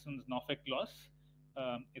Essa Hanson's Norfolk Gloss.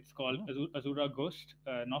 It's called Oh, Azura Ghost.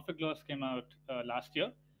 Norfolk Gloss came out last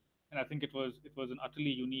year, and I think it was an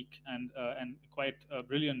utterly unique and quite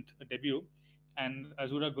brilliant debut. And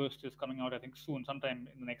Azura Ghost is coming out, I think, soon, sometime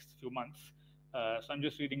in the next few months. So I'm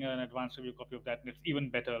just reading an advanced review copy of that, and it's even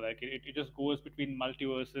better. Like it just goes between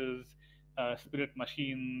multiverses, spirit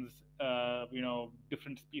machines,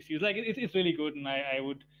 different species. Like it's really good, and I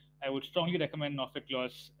would strongly recommend Norfolk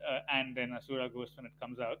Gloss and then Asura Ghost when it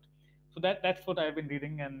comes out. So that's what I've been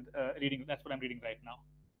reading and reading. That's what I'm reading right now.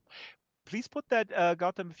 please put that,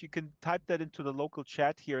 Gautam, if you can type that into the local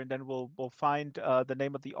chat here, and then we'll find the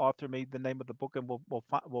name of the author, maybe the name of the book, and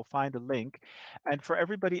we'll find a link. And for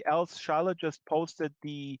everybody else, Shala just posted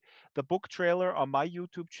the book trailer on my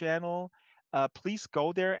YouTube channel. Please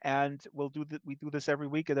go there, and we do this every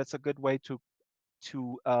week, and that's a good way to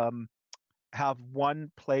have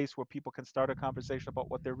one place where people can start a conversation about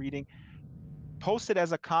what they're reading. Post it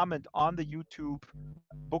as a comment on the YouTube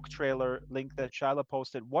book trailer link that Shyla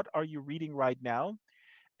posted. What are you reading right now?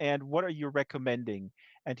 And what are you recommending?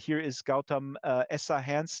 And here is Gautam, Essa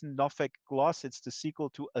Hansen Norfolk Gloss. It's the sequel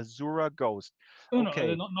to Azura Ghost. Oh no,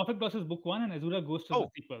 Okay. Norfolk Gloss is book one, and Azura Ghost is the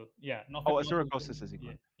Oh, sequel. Yeah, oh, Norfolk Gloss Azura is Ghost is the yeah,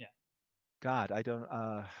 sequel. yeah. God, I don't.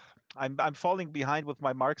 I'm falling behind with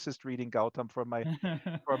my Marxist reading, Gautam, from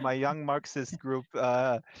my young Marxist group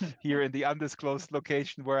here in the undisclosed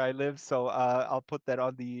location where I live. So I'll put that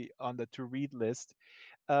on the to read list.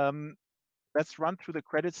 Um, let's run through the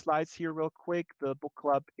credit slides here real quick. The book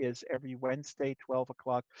club is every Wednesday, 12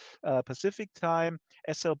 o'clock Pacific time.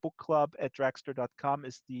 slbookclub@draxtor.com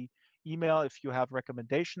is the email if you have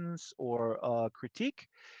recommendations or critique.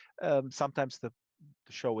 Sometimes the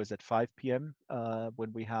show is at 5 p.m.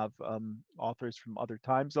 When we have authors from other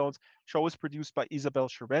time zones. Show is produced by Isabel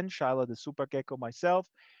Sharen, Shyla the Super Gecko, myself,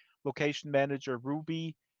 location manager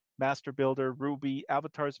Ruby, master builder Ruby,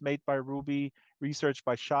 avatars made by Ruby, research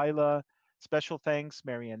by Shyla. Special thanks,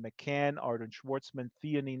 Marianne McCann, Arden Schwartzman,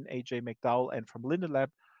 Theanine, AJ McDowell, and from Linden Lab,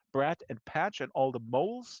 Brett and Patch, and all the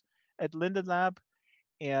moles at Linden Lab.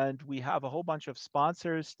 And we have a whole bunch of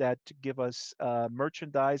sponsors that give us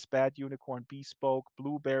merchandise: Bad Unicorn, Bespoke,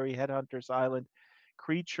 Blueberry, Headhunters Island,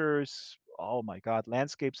 Creatures, oh my God,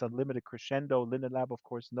 Landscapes Unlimited, Crescendo, Linden Lab, of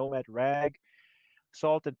course, Nomad Rag,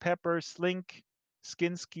 Salt and Pepper, Slink,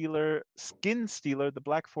 Skin Stealer, The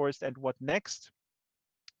Black Forest, and What Next?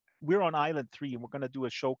 We're on Island 3, and we're going to do a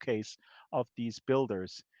showcase of these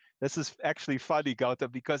builders. This is actually funny,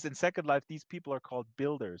 Gautam, because in Second Life, these people are called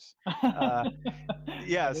builders. Uh,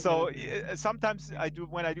 yeah, That so is great. sometimes I do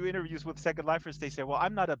when I do interviews with Second Lifers, they say, "Well,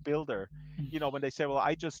 I'm not a builder." When they say, "Well,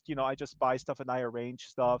 I just buy stuff and I arrange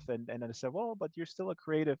stuff," and then I say, "Well, but you're still a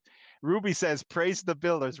creative." Ruby says, "Praise the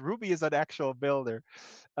builders." Ruby is an actual builder.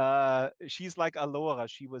 She's like Alora.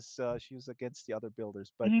 She was against the other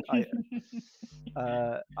builders, but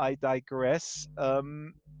I digress.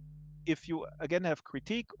 If you again have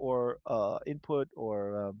critique or input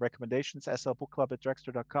or recommendations,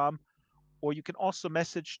 slbookclub@drexter.com, or you can also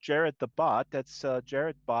message Jared the bot. That's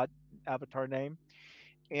Jared bot avatar name.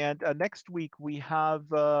 And next week we have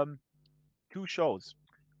two shows.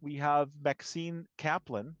 We have Maxine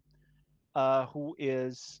Kaplan, who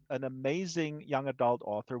is an amazing young adult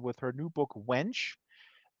author with her new book Wench.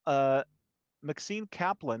 Uh, Maxine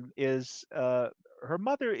Kaplan is her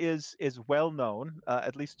mother is well known,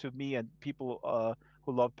 at least to me and people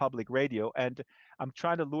who love public radio. And I'm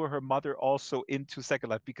trying to lure her mother also into Second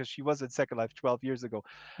Life because she was in Second Life 12 years ago.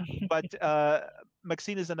 But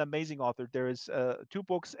Maxine is an amazing author. There is two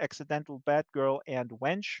books: Accidental Bad Girl and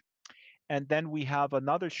Wench. And then we have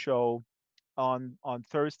another show on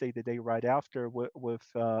Thursday, the day right after, with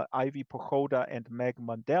Ivy Pochoda and Meg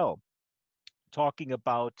Mundell, talking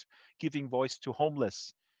about giving voice to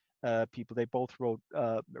homeless people. They both wrote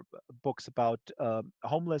books about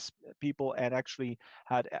homeless people and actually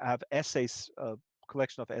have essays,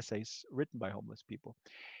 collection of essays written by homeless people.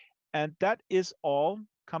 And that is all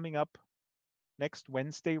coming up next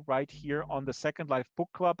Wednesday right here on the Second Life Book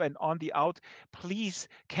Club. And on the out, please,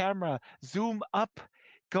 camera, zoom up,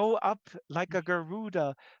 go up like a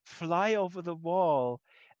Garuda, fly over the wall.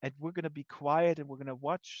 And we're going to be quiet and we're going to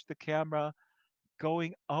watch the camera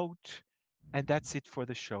going out And that's it for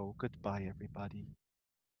the show. Goodbye, everybody.